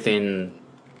within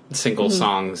single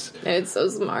songs. It's so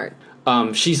smart.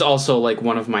 She's also like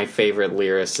one of my favorite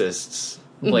lyricists.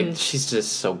 Like, she's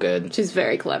just so good. She's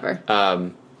very clever.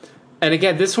 And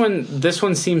again, this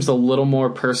one seems a little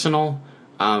more personal,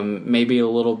 maybe a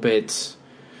little bit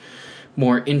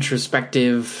more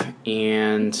introspective,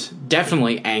 and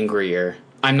definitely angrier.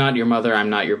 I'm not your mother, I'm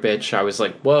not your bitch. I was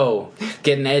like, whoa,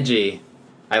 getting edgy.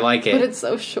 I like it. But it's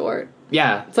so short.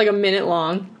 Yeah. It's like a minute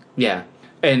long. Yeah.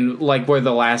 And like where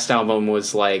the last album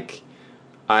was like,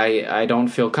 I don't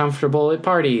feel comfortable at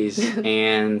parties,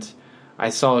 and I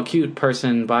saw a cute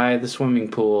person by the swimming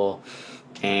pool,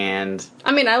 and...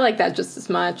 I mean, I like that just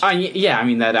as much. Yeah, I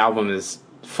mean, that album is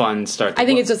fun. I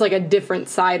think it's just like a different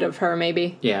side of her,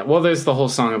 maybe. Yeah, well, there's the whole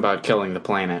song about killing the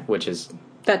planet, which is...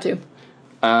 That too.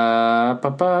 That's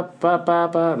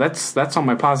all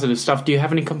my positive stuff. Do you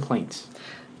have any complaints?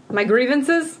 My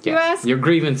grievances, you ask? Your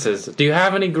grievances. Do you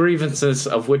have any grievances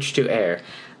of which to air?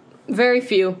 Very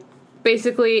few.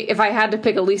 Basically, if I had to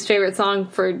pick a least favorite song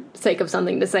for sake of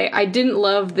something to say, I didn't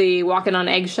love the Walking on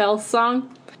Eggshells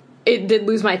song. It did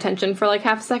lose my attention for like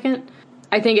half a second.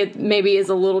 I think it maybe is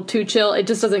a little too chill. It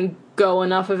just doesn't go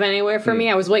enough of anywhere for me.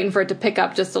 I was waiting for it to pick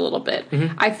up just a little bit.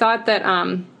 Mm-hmm. I thought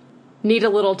that Need a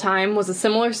Little Time was a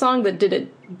similar song that did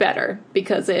it better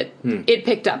because it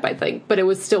picked up, I think, but it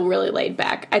was still really laid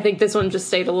back. I think this one just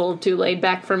stayed a little too laid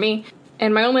back for me.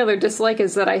 And my only other dislike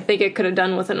is that I think it could have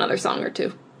done with another song or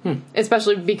two.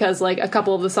 Especially because, like, a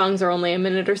couple of the songs are only a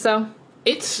minute or so.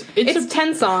 It's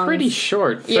 10 songs. Pretty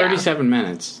short, 37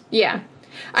 minutes. Yeah.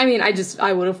 I mean, I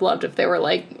would have loved if there were,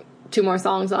 like, 2 more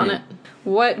songs on it.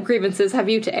 What grievances have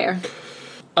you to air?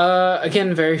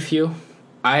 Again, very few.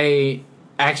 I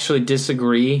actually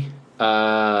disagree.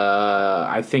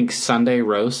 I think Sunday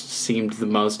Roast seemed the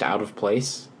most out of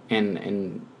place,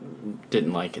 and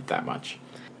didn't like it that much.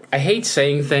 I hate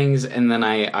saying things and then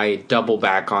I double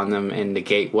back on them and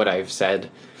negate what I've said.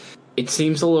 It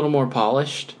seems a little more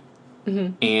polished,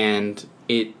 and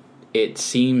it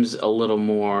seems a little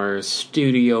more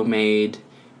studio made,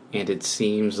 and it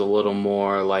seems a little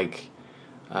more like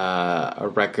a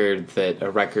record that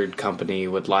a record company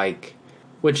would like,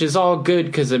 which is all good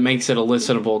because it makes it a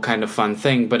listenable kind of fun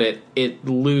thing, but it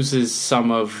loses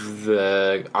some of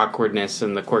the awkwardness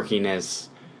and the quirkiness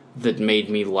that made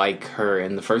me like her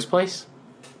in the first place?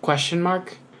 Question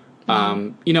mark.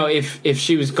 If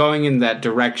she was going in that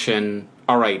direction,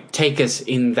 all right, take us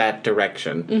in that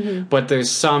direction. But there's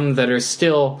some that are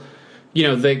still,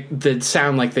 that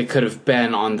sound like they could have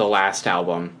been on the last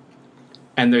album.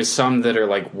 And there's some that are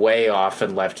like way off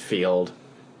in left field,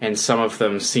 and some of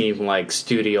them seem like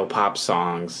studio pop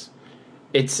songs.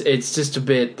 It's just a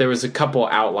bit, there was a couple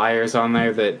outliers on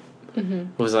there that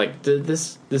was like,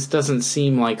 this doesn't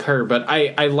seem like her, but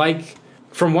I like,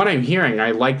 from what I'm hearing,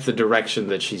 I like the direction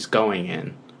that she's going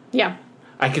in. Yeah.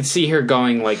 I could see her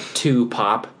going like too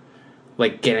pop,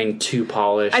 like getting too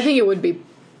polished. I think it would be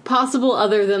possible,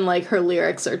 other than like her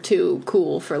lyrics are too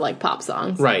cool for like pop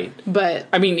songs. Right. But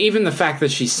I mean, even the fact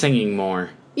that she's singing more.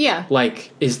 Yeah.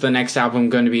 Like, is the next album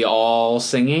going to be all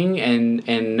singing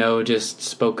and no just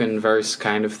spoken verse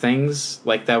kind of things?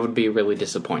 Like, that would be really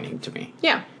disappointing to me.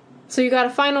 Yeah. So you got a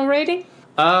final rating?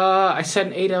 I said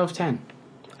an 8 out of 10.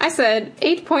 I said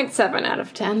 8.7 out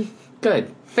of 10.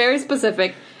 Good. Very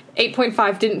specific.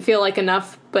 8.5 didn't feel like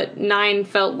enough, but 9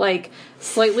 felt like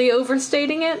slightly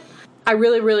overstating it. I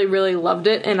really, really, really loved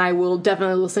it, and I will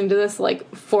definitely listen to this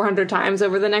like 400 times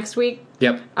over the next week.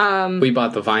 Yep. We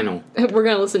bought the vinyl. We're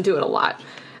going to listen to it a lot.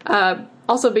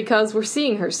 Also because we're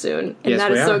seeing her soon, and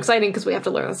that is so exciting because we have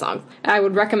to learn the song. I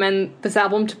would recommend this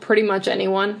album to pretty much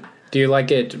anyone. Do you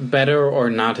like it better or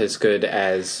not as good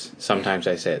as Sometimes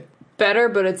I Say It? Better,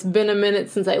 but it's been a minute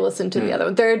since I listened to the other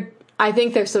one. I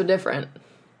think they're so different.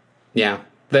 Yeah,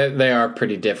 they are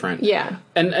pretty different. Yeah.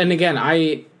 And again,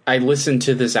 I listened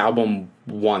to this album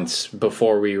once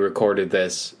before we recorded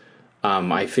this.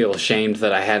 I feel ashamed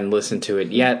that I hadn't listened to it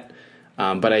yet,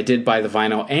 but I did buy the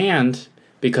vinyl, and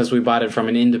because we bought it from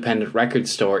an independent record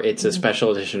store, it's a special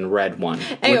edition red one,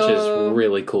 which is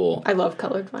really cool. I love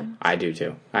colored vinyl. I do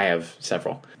too. I have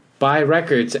several. Buy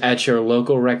records at your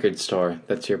local record store.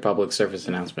 That's your public service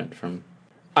announcement from...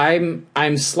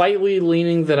 I'm slightly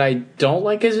leaning that I don't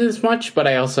like it as much, but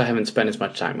I also haven't spent as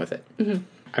much time with it. Mm-hmm.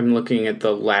 I'm looking at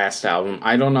the last album.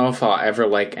 I don't know if I'll ever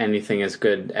like anything as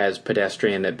good as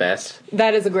Pedestrian at best.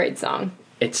 That is a great song.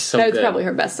 It's so good. That's probably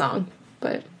her best song,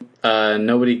 but...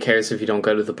 Nobody Cares If You Don't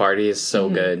Go to the Party is so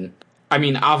good. I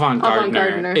mean,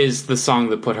 Avant-Gardener is the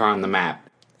song that put her on the map.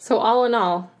 So all in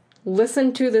all,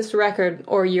 listen to this record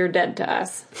or you're dead to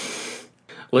us.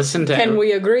 Can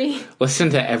we agree?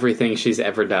 Listen to everything she's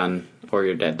ever done or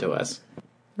you're dead to us.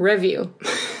 Review.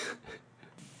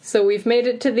 So we've made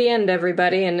it to the end,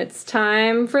 everybody, and it's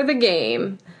time for the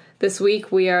game. This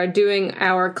week we are doing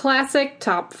our classic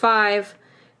top 5,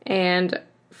 and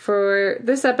for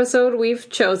this episode we've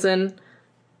chosen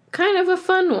kind of a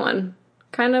fun one.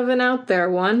 Kind of an out there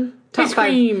one. Ice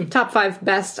cream! Top 5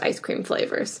 best ice cream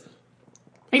flavors.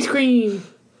 Ice cream!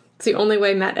 It's the only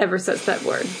way Matt ever says that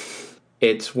word.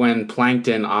 It's when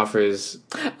Plankton offers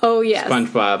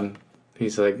SpongeBob.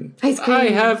 He's like, ice cream. I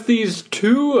have these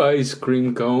 2 ice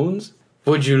cream cones.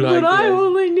 Would you like But I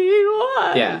only need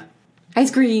one. Yeah.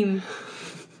 Ice cream.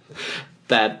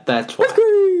 That's why. Ice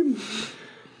cream.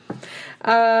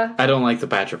 I don't like the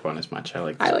Patrick one as much. I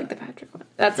like the Patrick one.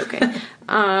 That's okay.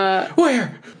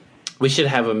 Where? We should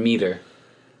have a meter.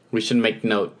 We should make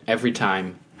note every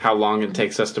time how long it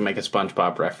takes us to make a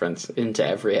SpongeBob reference into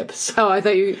every episode. Oh, I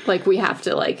thought we have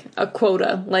to, a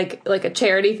quota, like a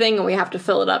charity thing, and we have to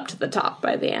fill it up to the top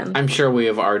by the end. I'm sure we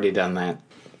have already done that.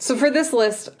 So for this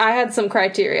list, I had some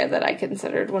criteria that I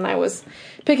considered when I was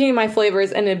picking my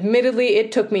flavors, and admittedly,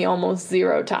 it took me almost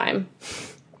 0 time.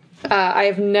 I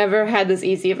have never had this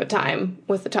easy of a time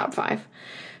with the top 5.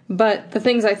 But the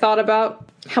things I thought about,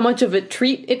 how much of a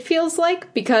treat it feels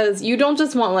like, because you don't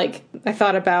just want, I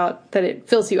thought about that it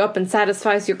fills you up and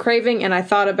satisfies your craving, and I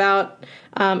thought about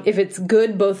if it's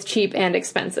good, both cheap and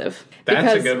expensive.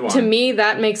 That's a good one. To me,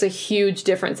 that makes a huge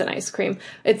difference in ice cream.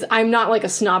 I'm not like a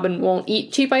snob and won't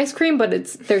eat cheap ice cream, but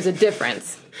there's a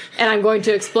difference. And I'm going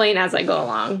to explain as I go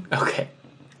along. Okay.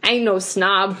 I ain't no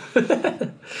snob.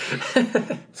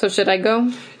 So should I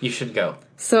go? You should go.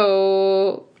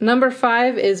 So, number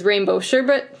 5 is Rainbow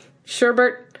Sherbet.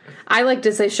 Sherbet. I like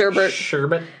to say sherbet.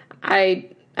 Sherbet? I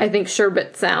think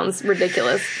sherbet sounds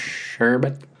ridiculous.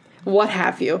 Sherbet? What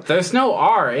have you. There's no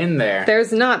R in there.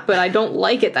 There's not, but I don't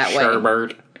like it that way.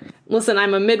 Sherbet. Listen,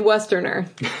 I'm a Midwesterner.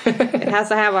 It has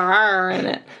to have a R in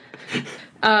it.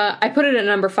 I put it at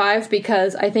number 5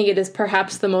 because I think it is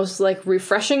perhaps the most,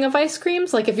 refreshing of ice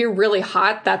creams. If you're really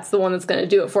hot, that's the one that's going to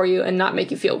do it for you and not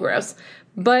make you feel gross.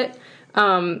 But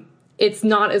it's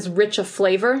not as rich a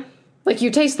flavor. You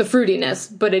taste the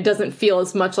fruitiness, but it doesn't feel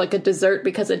as much like a dessert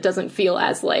because it doesn't feel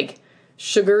as,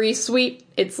 sugary sweet.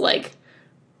 It's,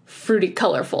 fruity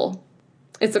colorful.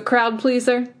 It's a crowd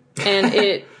pleaser, and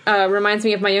it reminds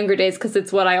me of my younger days because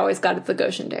it's what I always got at the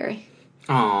Goshen Dairy.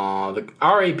 Aw, the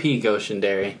R.A.P. Goshen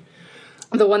Dairy.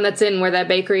 The one that's in where that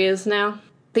bakery is now.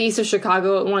 The east of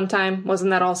Chicago at one time.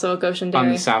 Wasn't that also a Goshen Dairy?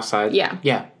 On the south side? Yeah.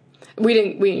 Yeah. We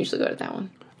didn't usually go to that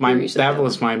one. That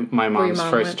was my mom's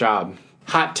first job.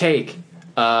 Hot take.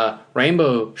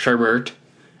 Rainbow sherbet.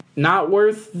 Not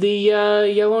worth the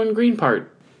yellow and green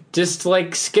part. Just,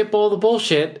 skip all the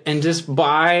bullshit and just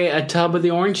buy a tub of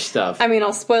the orange stuff. I mean,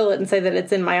 I'll spoil it and say that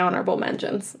it's in my honorable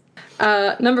mentions.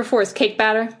 Number 4 is cake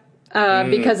batter.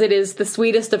 Because it is the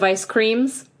sweetest of ice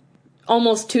creams.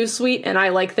 Almost too sweet, and I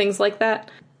like things like that.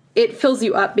 It fills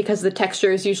you up because the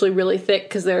texture is usually really thick,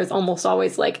 because there's almost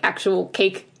always, actual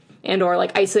cake and or,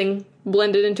 icing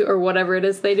blended into, or whatever it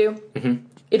is they do. Mm-hmm.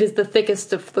 It is the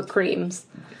thickest of the creams.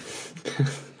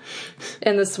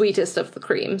 And the sweetest of the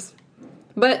creams.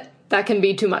 But that can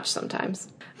be too much sometimes.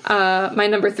 My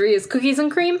number 3 is cookies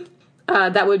and cream.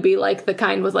 That would be, the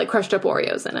kind with, crushed up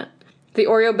Oreos in it. The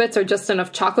Oreo bits are just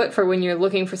enough chocolate for when you're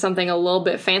looking for something a little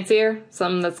bit fancier.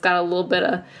 Something that's got a little bit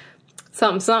of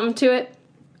something to it.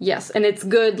 Yes, and it's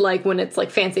good like when it's like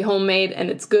fancy homemade,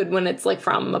 and it's good when it's like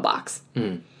from a box.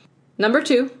 Number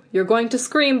 2, you're going to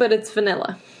scream, but it's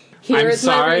vanilla. Here is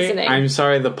my reasoning. I'm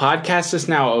sorry, the podcast is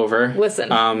now over.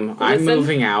 Listen. I'm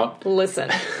moving out. Listen.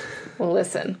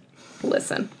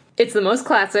 It's the most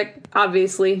classic,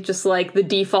 obviously, just like the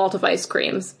default of ice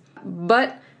creams.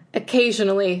 But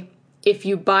occasionally, if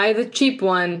you buy the cheap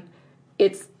one,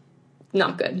 it's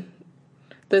not good.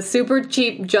 The super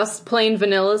cheap, just plain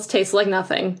vanillas taste like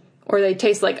nothing, or they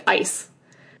taste like ice.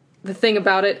 The thing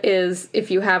about it is,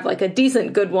 if you have like a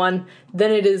decent good one,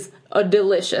 then it is a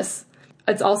delicious.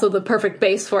 It's also the perfect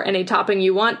base for any topping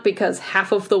you want, because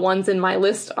half of the ones in my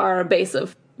list are a base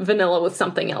of vanilla with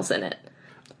something else in it.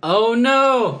 Oh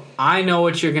no! I know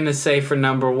what you're gonna say for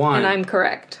number 1. And I'm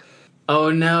correct.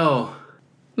 Oh no.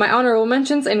 My honorable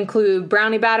mentions include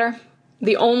brownie batter,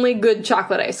 the only good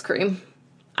chocolate ice cream.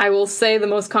 I will say the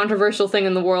most controversial thing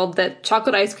in the world, that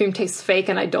chocolate ice cream tastes fake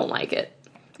and I don't like it.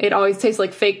 It always tastes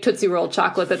like fake Tootsie Roll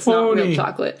chocolate that's not real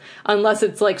chocolate. Unless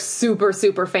it's like super,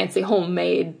 super fancy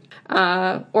homemade.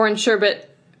 Orange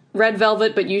sherbet, red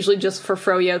velvet, but usually just for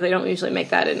froyo. They don't usually make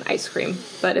that in ice cream.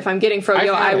 But if I'm getting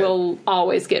froyo, I will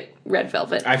always get red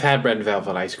velvet. I've had red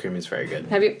velvet ice cream. It's very good.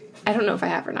 Have you? I don't know if I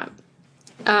have or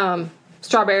not.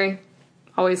 Strawberry,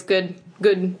 always good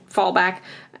fallback.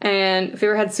 And have you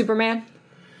ever had Superman?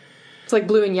 It's like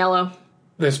blue and yellow.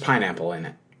 There's pineapple in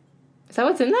it. Is that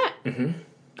what's in that? Mm-hmm.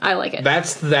 I like it.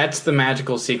 That's the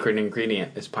magical secret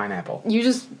ingredient is pineapple. You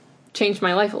just changed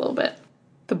my life a little bit.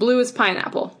 The blue is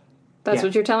pineapple. That's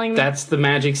what you're telling me? That's the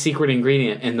magic secret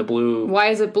ingredient in the blue. Why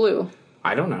is it blue?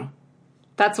 I don't know.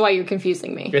 That's why you're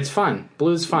confusing me. It's fun.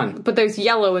 Blue's fun. But there's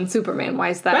yellow in Superman. Why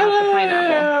is that not the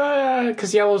pineapple?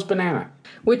 Because yellow's banana.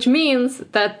 Which means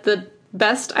that the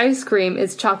best ice cream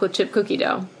is chocolate chip cookie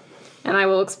dough. And I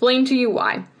will explain to you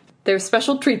why. There's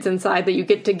special treats inside that you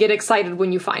get to get excited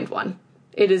when you find one.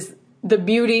 It is the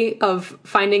beauty of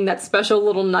finding that special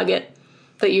little nugget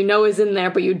that you know is in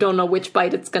there, but you don't know which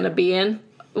bite it's going to be in.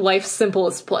 Life's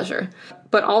simplest pleasure.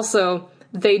 But also,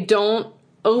 they don't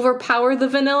overpower the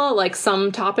vanilla like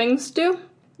some toppings do.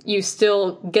 You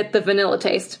still get the vanilla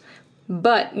taste.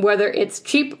 But whether it's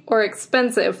cheap or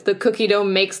expensive, the cookie dough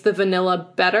makes the vanilla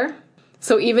better.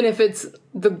 So even if it's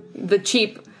the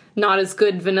cheap, not as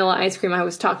good vanilla ice cream I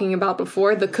was talking about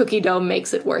before, the cookie dough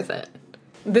makes it worth it.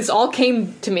 This all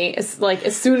came to me as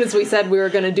soon as we said we were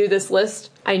going to do this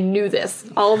list. I knew this.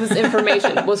 All of this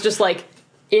information was just like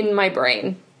in my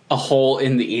brain. A hole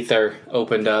in the ether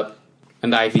opened up,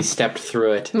 and Ivy stepped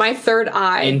through it. My third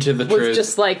eye into the was truth.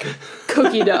 Just like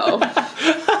cookie dough.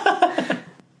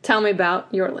 Tell me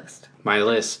about your list. My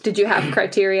list. Did you have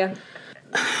criteria?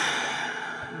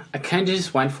 I kind of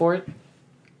just went for it.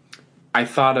 I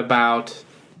thought about,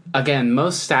 again,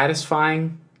 most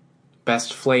satisfying,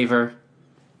 best flavor,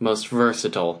 most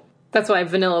versatile. That's why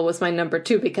vanilla was my number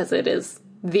 2, because it is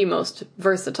the most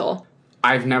versatile.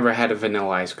 I've never had a vanilla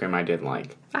ice cream I didn't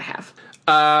like. I have.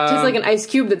 It tastes like an ice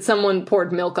cube that someone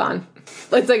poured milk on.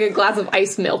 It's like a glass of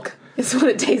ice milk. Is what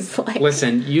it tastes like.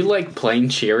 Listen, you like plain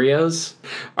Cheerios?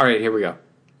 Alright, here we go.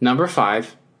 Number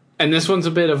 5. And this one's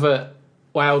a bit of a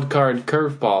wild card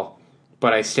curveball,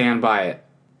 but I stand by it.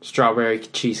 Strawberry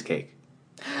cheesecake.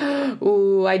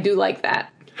 Ooh, I do like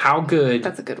that. How good,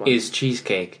 That's a good one. is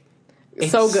cheesecake?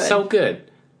 It's so good. So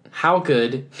good. How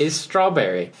good is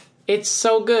strawberry? It's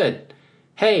so good.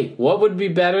 Hey, what would be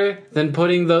better than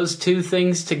putting those two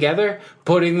things together?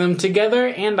 Putting them together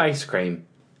and ice cream.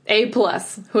 A+,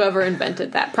 whoever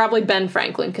invented that. Probably Ben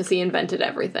Franklin, because he invented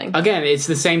everything. Again, it's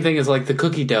the same thing as like the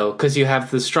cookie dough, because you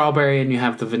have the strawberry and you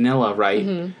have the vanilla, right?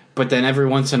 Mm-hmm. But then every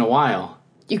once in a while,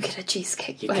 you get a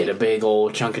cheesecake. You get a big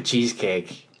old chunk of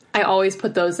cheesecake. I always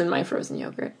put those in my frozen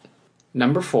yogurt.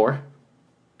 Number 4,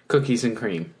 cookies and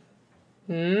cream.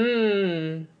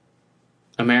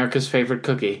 America's favorite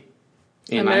cookie.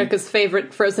 America's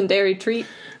favorite frozen dairy treat.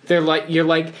 You're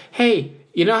like, hey,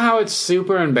 you know how it's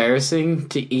super embarrassing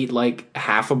to eat like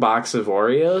half a box of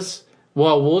Oreos?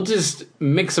 Well, we'll just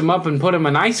mix them up and put them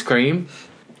in ice cream.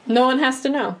 No one has to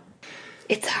know.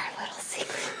 It's our little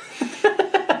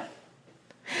secret.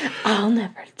 I'll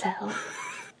never tell.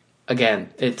 Again,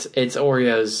 it's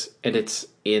Oreos and it's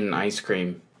in ice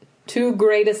cream. 2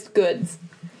 greatest goods.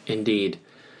 Indeed.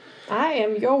 I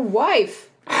am your wife.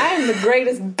 I am the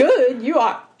greatest good you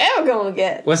are ever gonna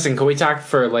get. Listen, can we talk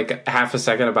for like half a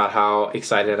second about how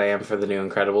excited I am for the new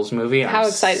Incredibles movie? How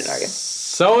excited are you?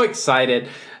 So excited.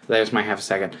 There's my half a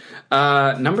second.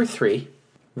 Number 3.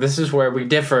 This is where we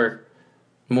differ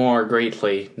more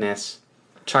greatly, Ness.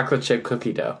 Chocolate chip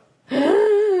cookie dough.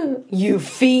 You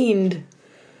fiend.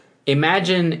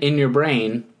 Imagine in your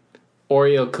brain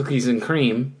Oreo cookies and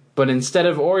cream, but instead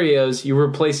of Oreos, you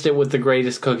replaced it with the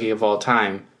greatest cookie of all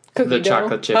time, the dough?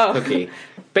 chocolate chip cookie.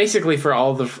 Basically, for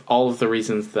all of the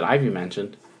reasons that Ivy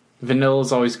mentioned. Vanilla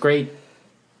is always great.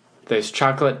 There's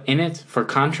chocolate in it for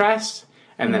contrast,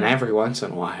 and then every once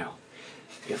in a while,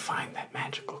 you find that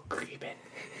magical cookie bit.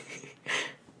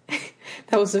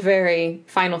 That was a very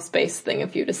Final Space thing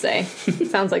of you to say.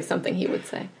 Sounds like something he would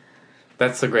say.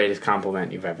 That's the greatest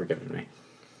compliment you've ever given me.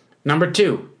 Number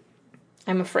 2.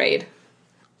 I'm afraid.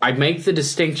 I made a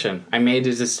distinction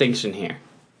here.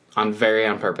 On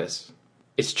purpose.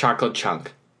 It's chocolate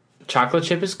chunk. Chocolate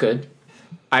chip is good.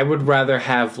 I would rather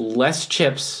have less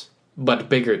chips, but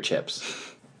bigger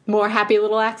chips. More happy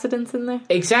little accidents in there?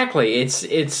 Exactly.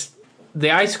 It's the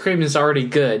ice cream is already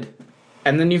good.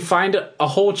 And then you find a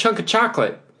whole chunk of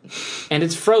chocolate, and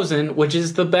it's frozen, which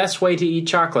is the best way to eat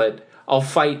chocolate. I'll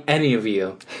fight any of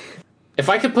you. If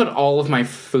I could put all of my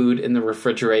food in the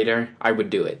refrigerator, I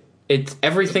would do it.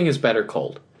 Everything is better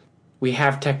cold. We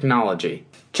have technology.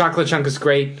 Chocolate chunk is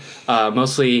great,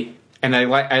 mostly, and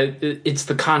it's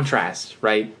the contrast,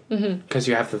 right? Because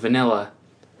you have the vanilla,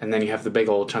 and then you have the big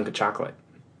old chunk of chocolate.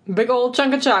 Big old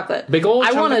chunk of chocolate.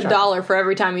 I want $1 for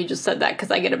every time you just said that,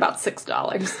 because I get about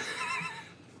 $6.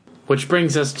 Which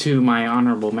brings us to my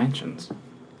honorable mentions.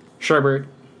 Sherbet,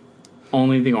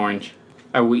 only the orange.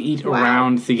 I will eat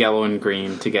around the yellow and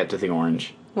green to get to the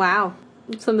orange. Wow.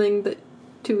 Something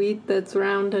to eat that's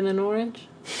round and an orange?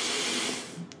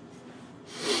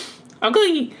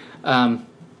 Ugly!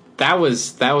 That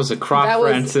was a Croc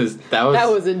Francis. That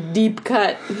was a deep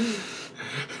cut.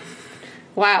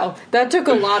 Wow. That took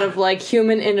a lot of,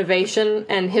 human innovation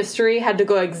and history had to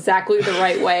go exactly the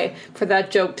right way for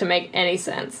that joke to make any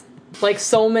sense.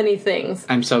 So many things.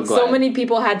 I'm so glad. So many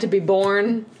people had to be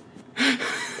born.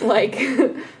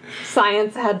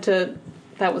 Science had to...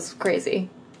 That was crazy.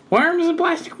 Worms and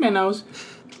plastic minnows.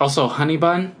 Also, honey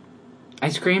bun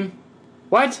ice cream.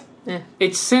 What?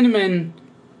 It's cinnamon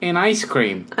in ice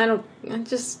cream. I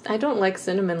don't like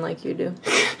cinnamon like you do.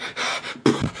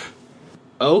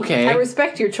 Okay. I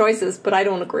respect your choices, but I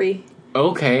don't agree.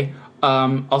 Okay.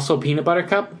 Also peanut butter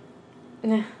cup?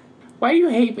 Nah. Why do you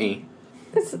hate me?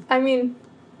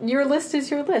 Your list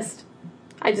is your list.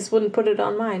 I just wouldn't put it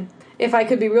on mine. If I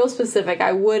could be real specific,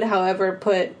 I would, however,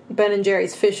 put Ben &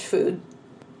 Jerry's fish food.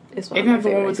 Isn't that the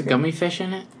one with the gummy fish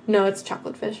in it? No, it's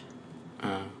chocolate fish.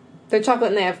 They're chocolate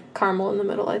and they have caramel in the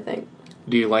middle, I think.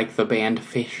 Do you like the band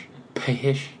Fish?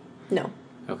 No.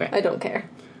 Okay. I don't care.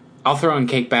 I'll throw in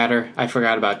cake batter. I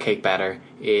forgot about cake batter.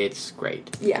 It's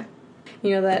great. Yeah.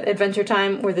 You know that Adventure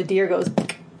Time where the deer goes...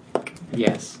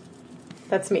 Yes.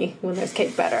 That's me when there's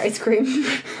cake batter ice cream.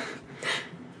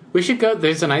 We should go.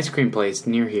 There's an ice cream place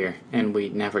near here, and we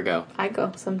never go. I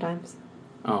go sometimes.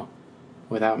 Oh.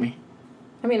 Without me?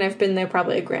 I've been there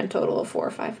probably a grand total of 4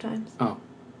 or 5 times. Oh.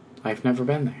 I've never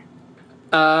been there.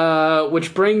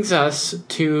 Which brings us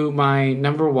to my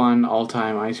number 1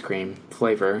 all-time ice cream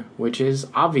flavor, which is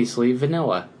obviously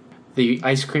vanilla. The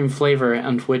ice cream flavor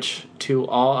on which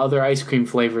all other ice cream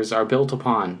flavors are built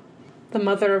upon. The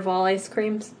mother of all ice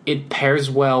creams? It pairs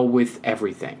well with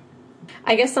everything.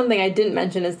 I guess something I didn't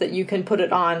mention is that you can put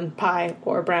it on pie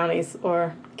or brownies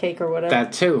or cake or whatever.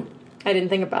 That too. I didn't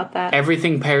think about that.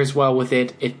 Everything pairs well with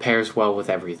it. It pairs well with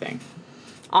everything.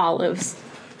 Olives.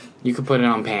 You could put it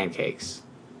on pancakes.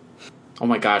 Oh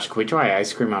my gosh, can we try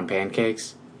ice cream on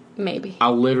pancakes? Maybe.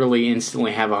 I'll literally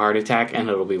instantly have a heart attack and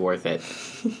it'll be worth it.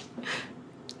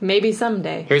 Maybe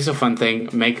someday. Here's a fun thing.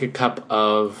 Make a cup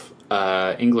of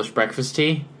English breakfast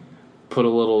tea. Put a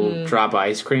little drop of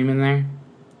ice cream in there.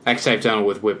 Actually, I've done it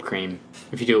with whipped cream.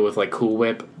 If you do it with Cool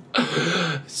Whip,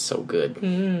 so good.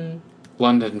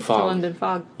 London Fog. London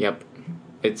Fog. Yep.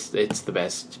 It's the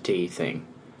best tea thing.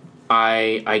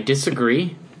 I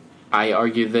disagree. I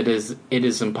argue that it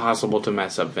is impossible to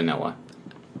mess up vanilla.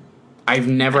 I've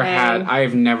never had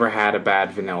a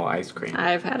bad vanilla ice cream.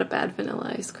 I've had a bad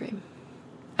vanilla ice cream.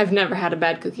 I've never had a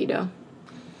bad cookie dough.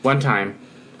 One time,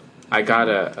 I got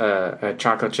a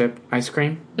chocolate chip ice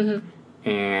cream,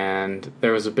 and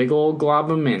there was a big old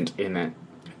glob of mint in it.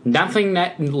 Nothing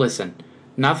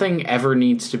ever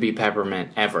needs to be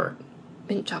peppermint, ever.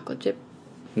 Mint chocolate chip.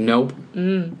 Nope.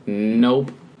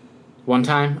 Nope. One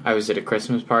time, I was at a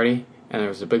Christmas party, and there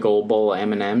was a big old bowl of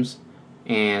M&Ms,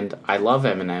 and I love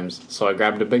M&Ms, so I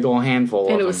grabbed a big old handful of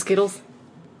them. And it was Skittles?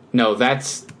 No,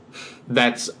 that's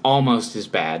almost as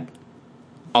bad.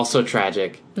 Also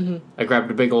tragic. I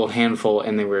grabbed a big old handful,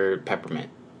 and they were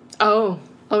peppermint. Oh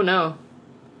no.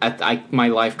 My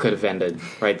life could have ended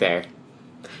right there.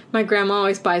 My grandma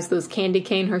always buys those candy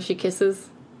cane Hershey Kisses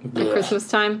at Christmas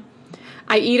time.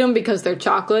 I eat them because they're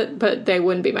chocolate, but they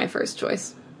wouldn't be my first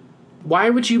choice. Why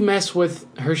would you mess with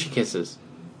Hershey Kisses?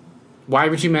 Why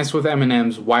would you mess with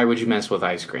M&M's? Why would you mess with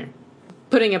ice cream?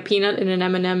 Putting a peanut in an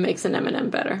M&M makes an M&M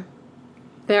better.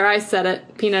 There, I said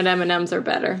it. Peanut M&Ms are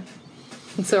better.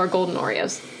 And so are golden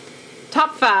Oreos.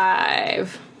 Top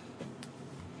 5.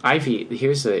 Ivy,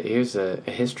 here's a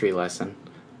history lesson.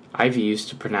 Ivy used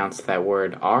to pronounce that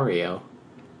word Oreo,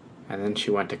 and then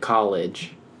she went to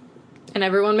college. And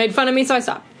everyone made fun of me, so I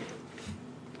stopped.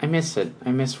 I miss it.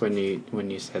 I miss when you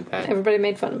said that. Everybody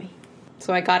made fun of me.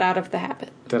 So I got out of the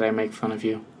habit. Did I make fun of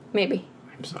you? Maybe.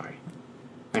 I'm sorry.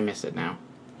 I miss it now.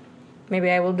 Maybe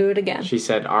I will do it again. She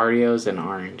said Oreos and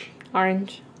orange.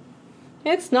 Orange.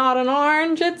 It's not an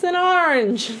orange, it's an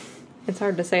orange. It's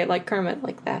hard to say it like Kermit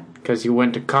like that. Because you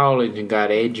went to college and got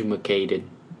educated.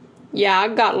 Yeah, I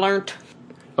got learnt.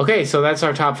 Okay, so that's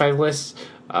our top 5 lists.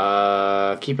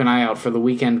 Keep an eye out for the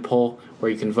weekend poll where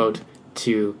you can vote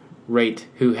to rate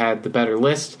who had the better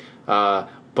list.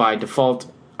 By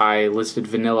default, I listed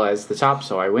vanilla as the top,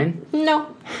 so I win.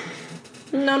 No.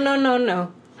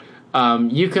 No.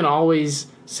 You can always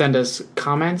send us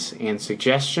comments and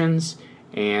suggestions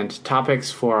and topics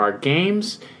for our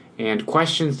games and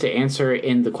questions to answer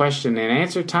in the question and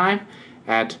answer time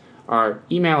at our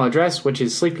email address, which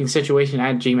is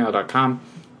sleepingsituation@gmail.com,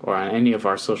 or on any of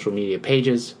our social media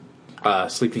pages.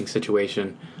 Sleeping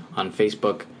Situation on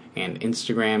Facebook and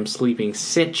Instagram. Sleeping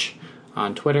Sitch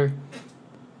on Twitter.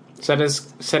 Send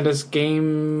us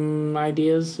game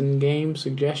ideas and game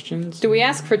suggestions. Do we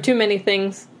ask for too many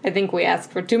things? I think we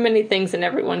ask for too many things and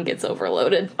everyone gets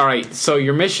overloaded. All right, so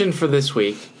your mission for this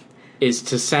week is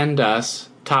to send us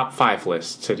top 5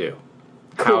 lists to do.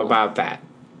 Cool. How about that?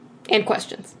 And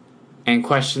questions. And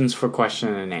questions for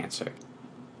question and answer.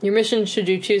 Your mission, should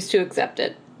you choose to accept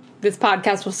it. This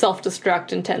podcast will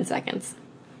self-destruct in 10 seconds.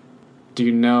 Do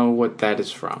you know what that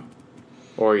is from?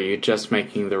 Or are you just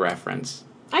making the reference?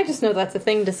 I just know that's a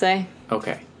thing to say.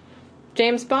 Okay.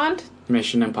 James Bond?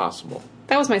 Mission Impossible.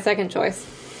 That was my second choice.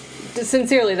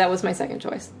 Sincerely, that was my second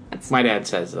choice. My dad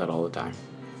says that all the time.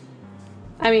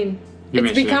 I mean, Your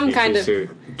it's mission become if you kind of...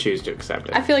 choose to accept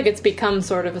it. I feel like it's become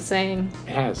sort of a saying.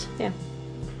 It has. Yeah.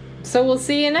 So we'll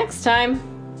see you next time.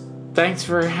 Thanks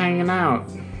for hanging out.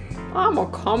 I'm a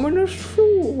communist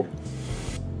fool.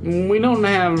 We don't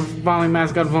have Volley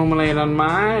Mascot Formulate on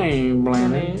my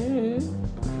planet.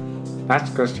 That's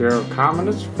because you're a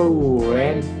communist fool,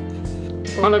 Ed.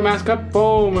 Volley Mascot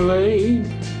Formulate.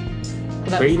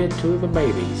 Feed it to the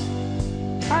babies.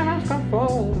 Volley Mascot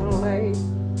Formulate.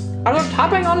 I love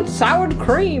topping on soured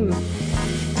cream.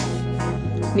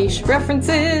 Niche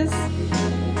references.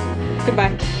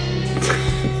 Goodbye.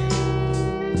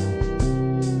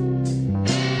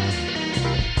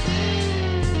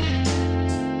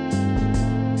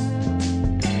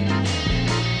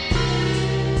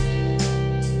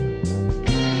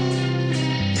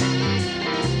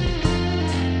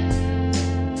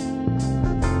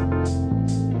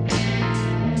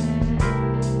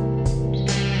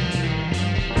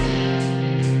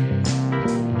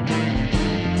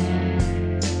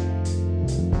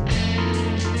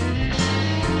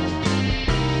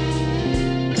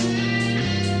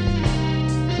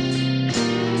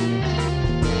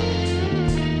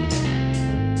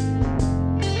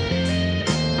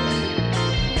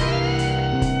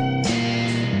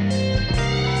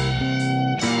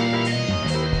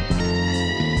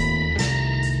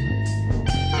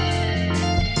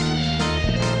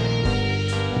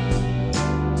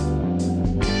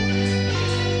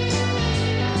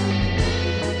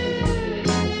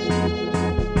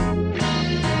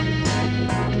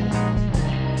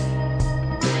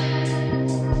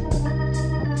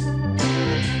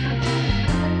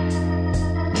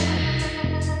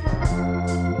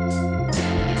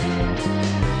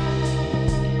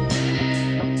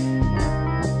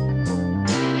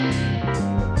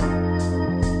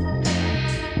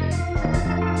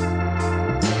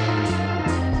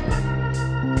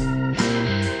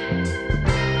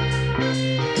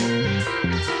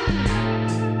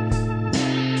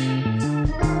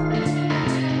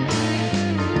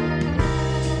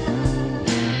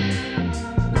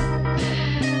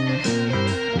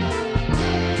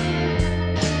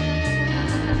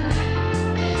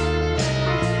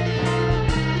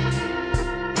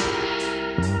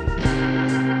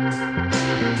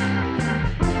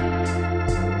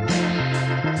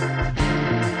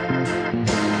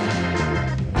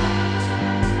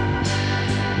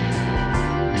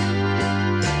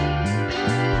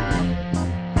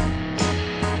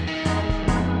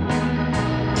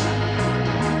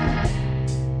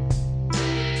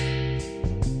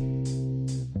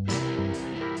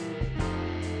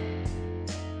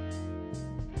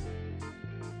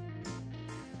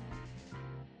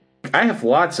 I have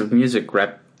lots of music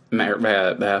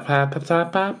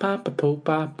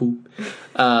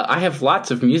I have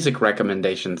lots of music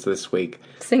recommendations this week.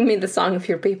 Sing me the song of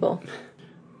your people.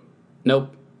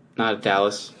 Nope, not at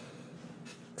Dallas.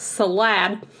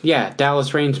 Salad. Yeah,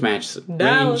 Dallas Range Match.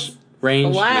 Dallas.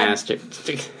 Range Salad. Master.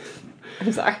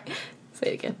 I'm sorry. Say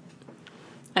it again.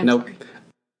 I'm Nope. sorry.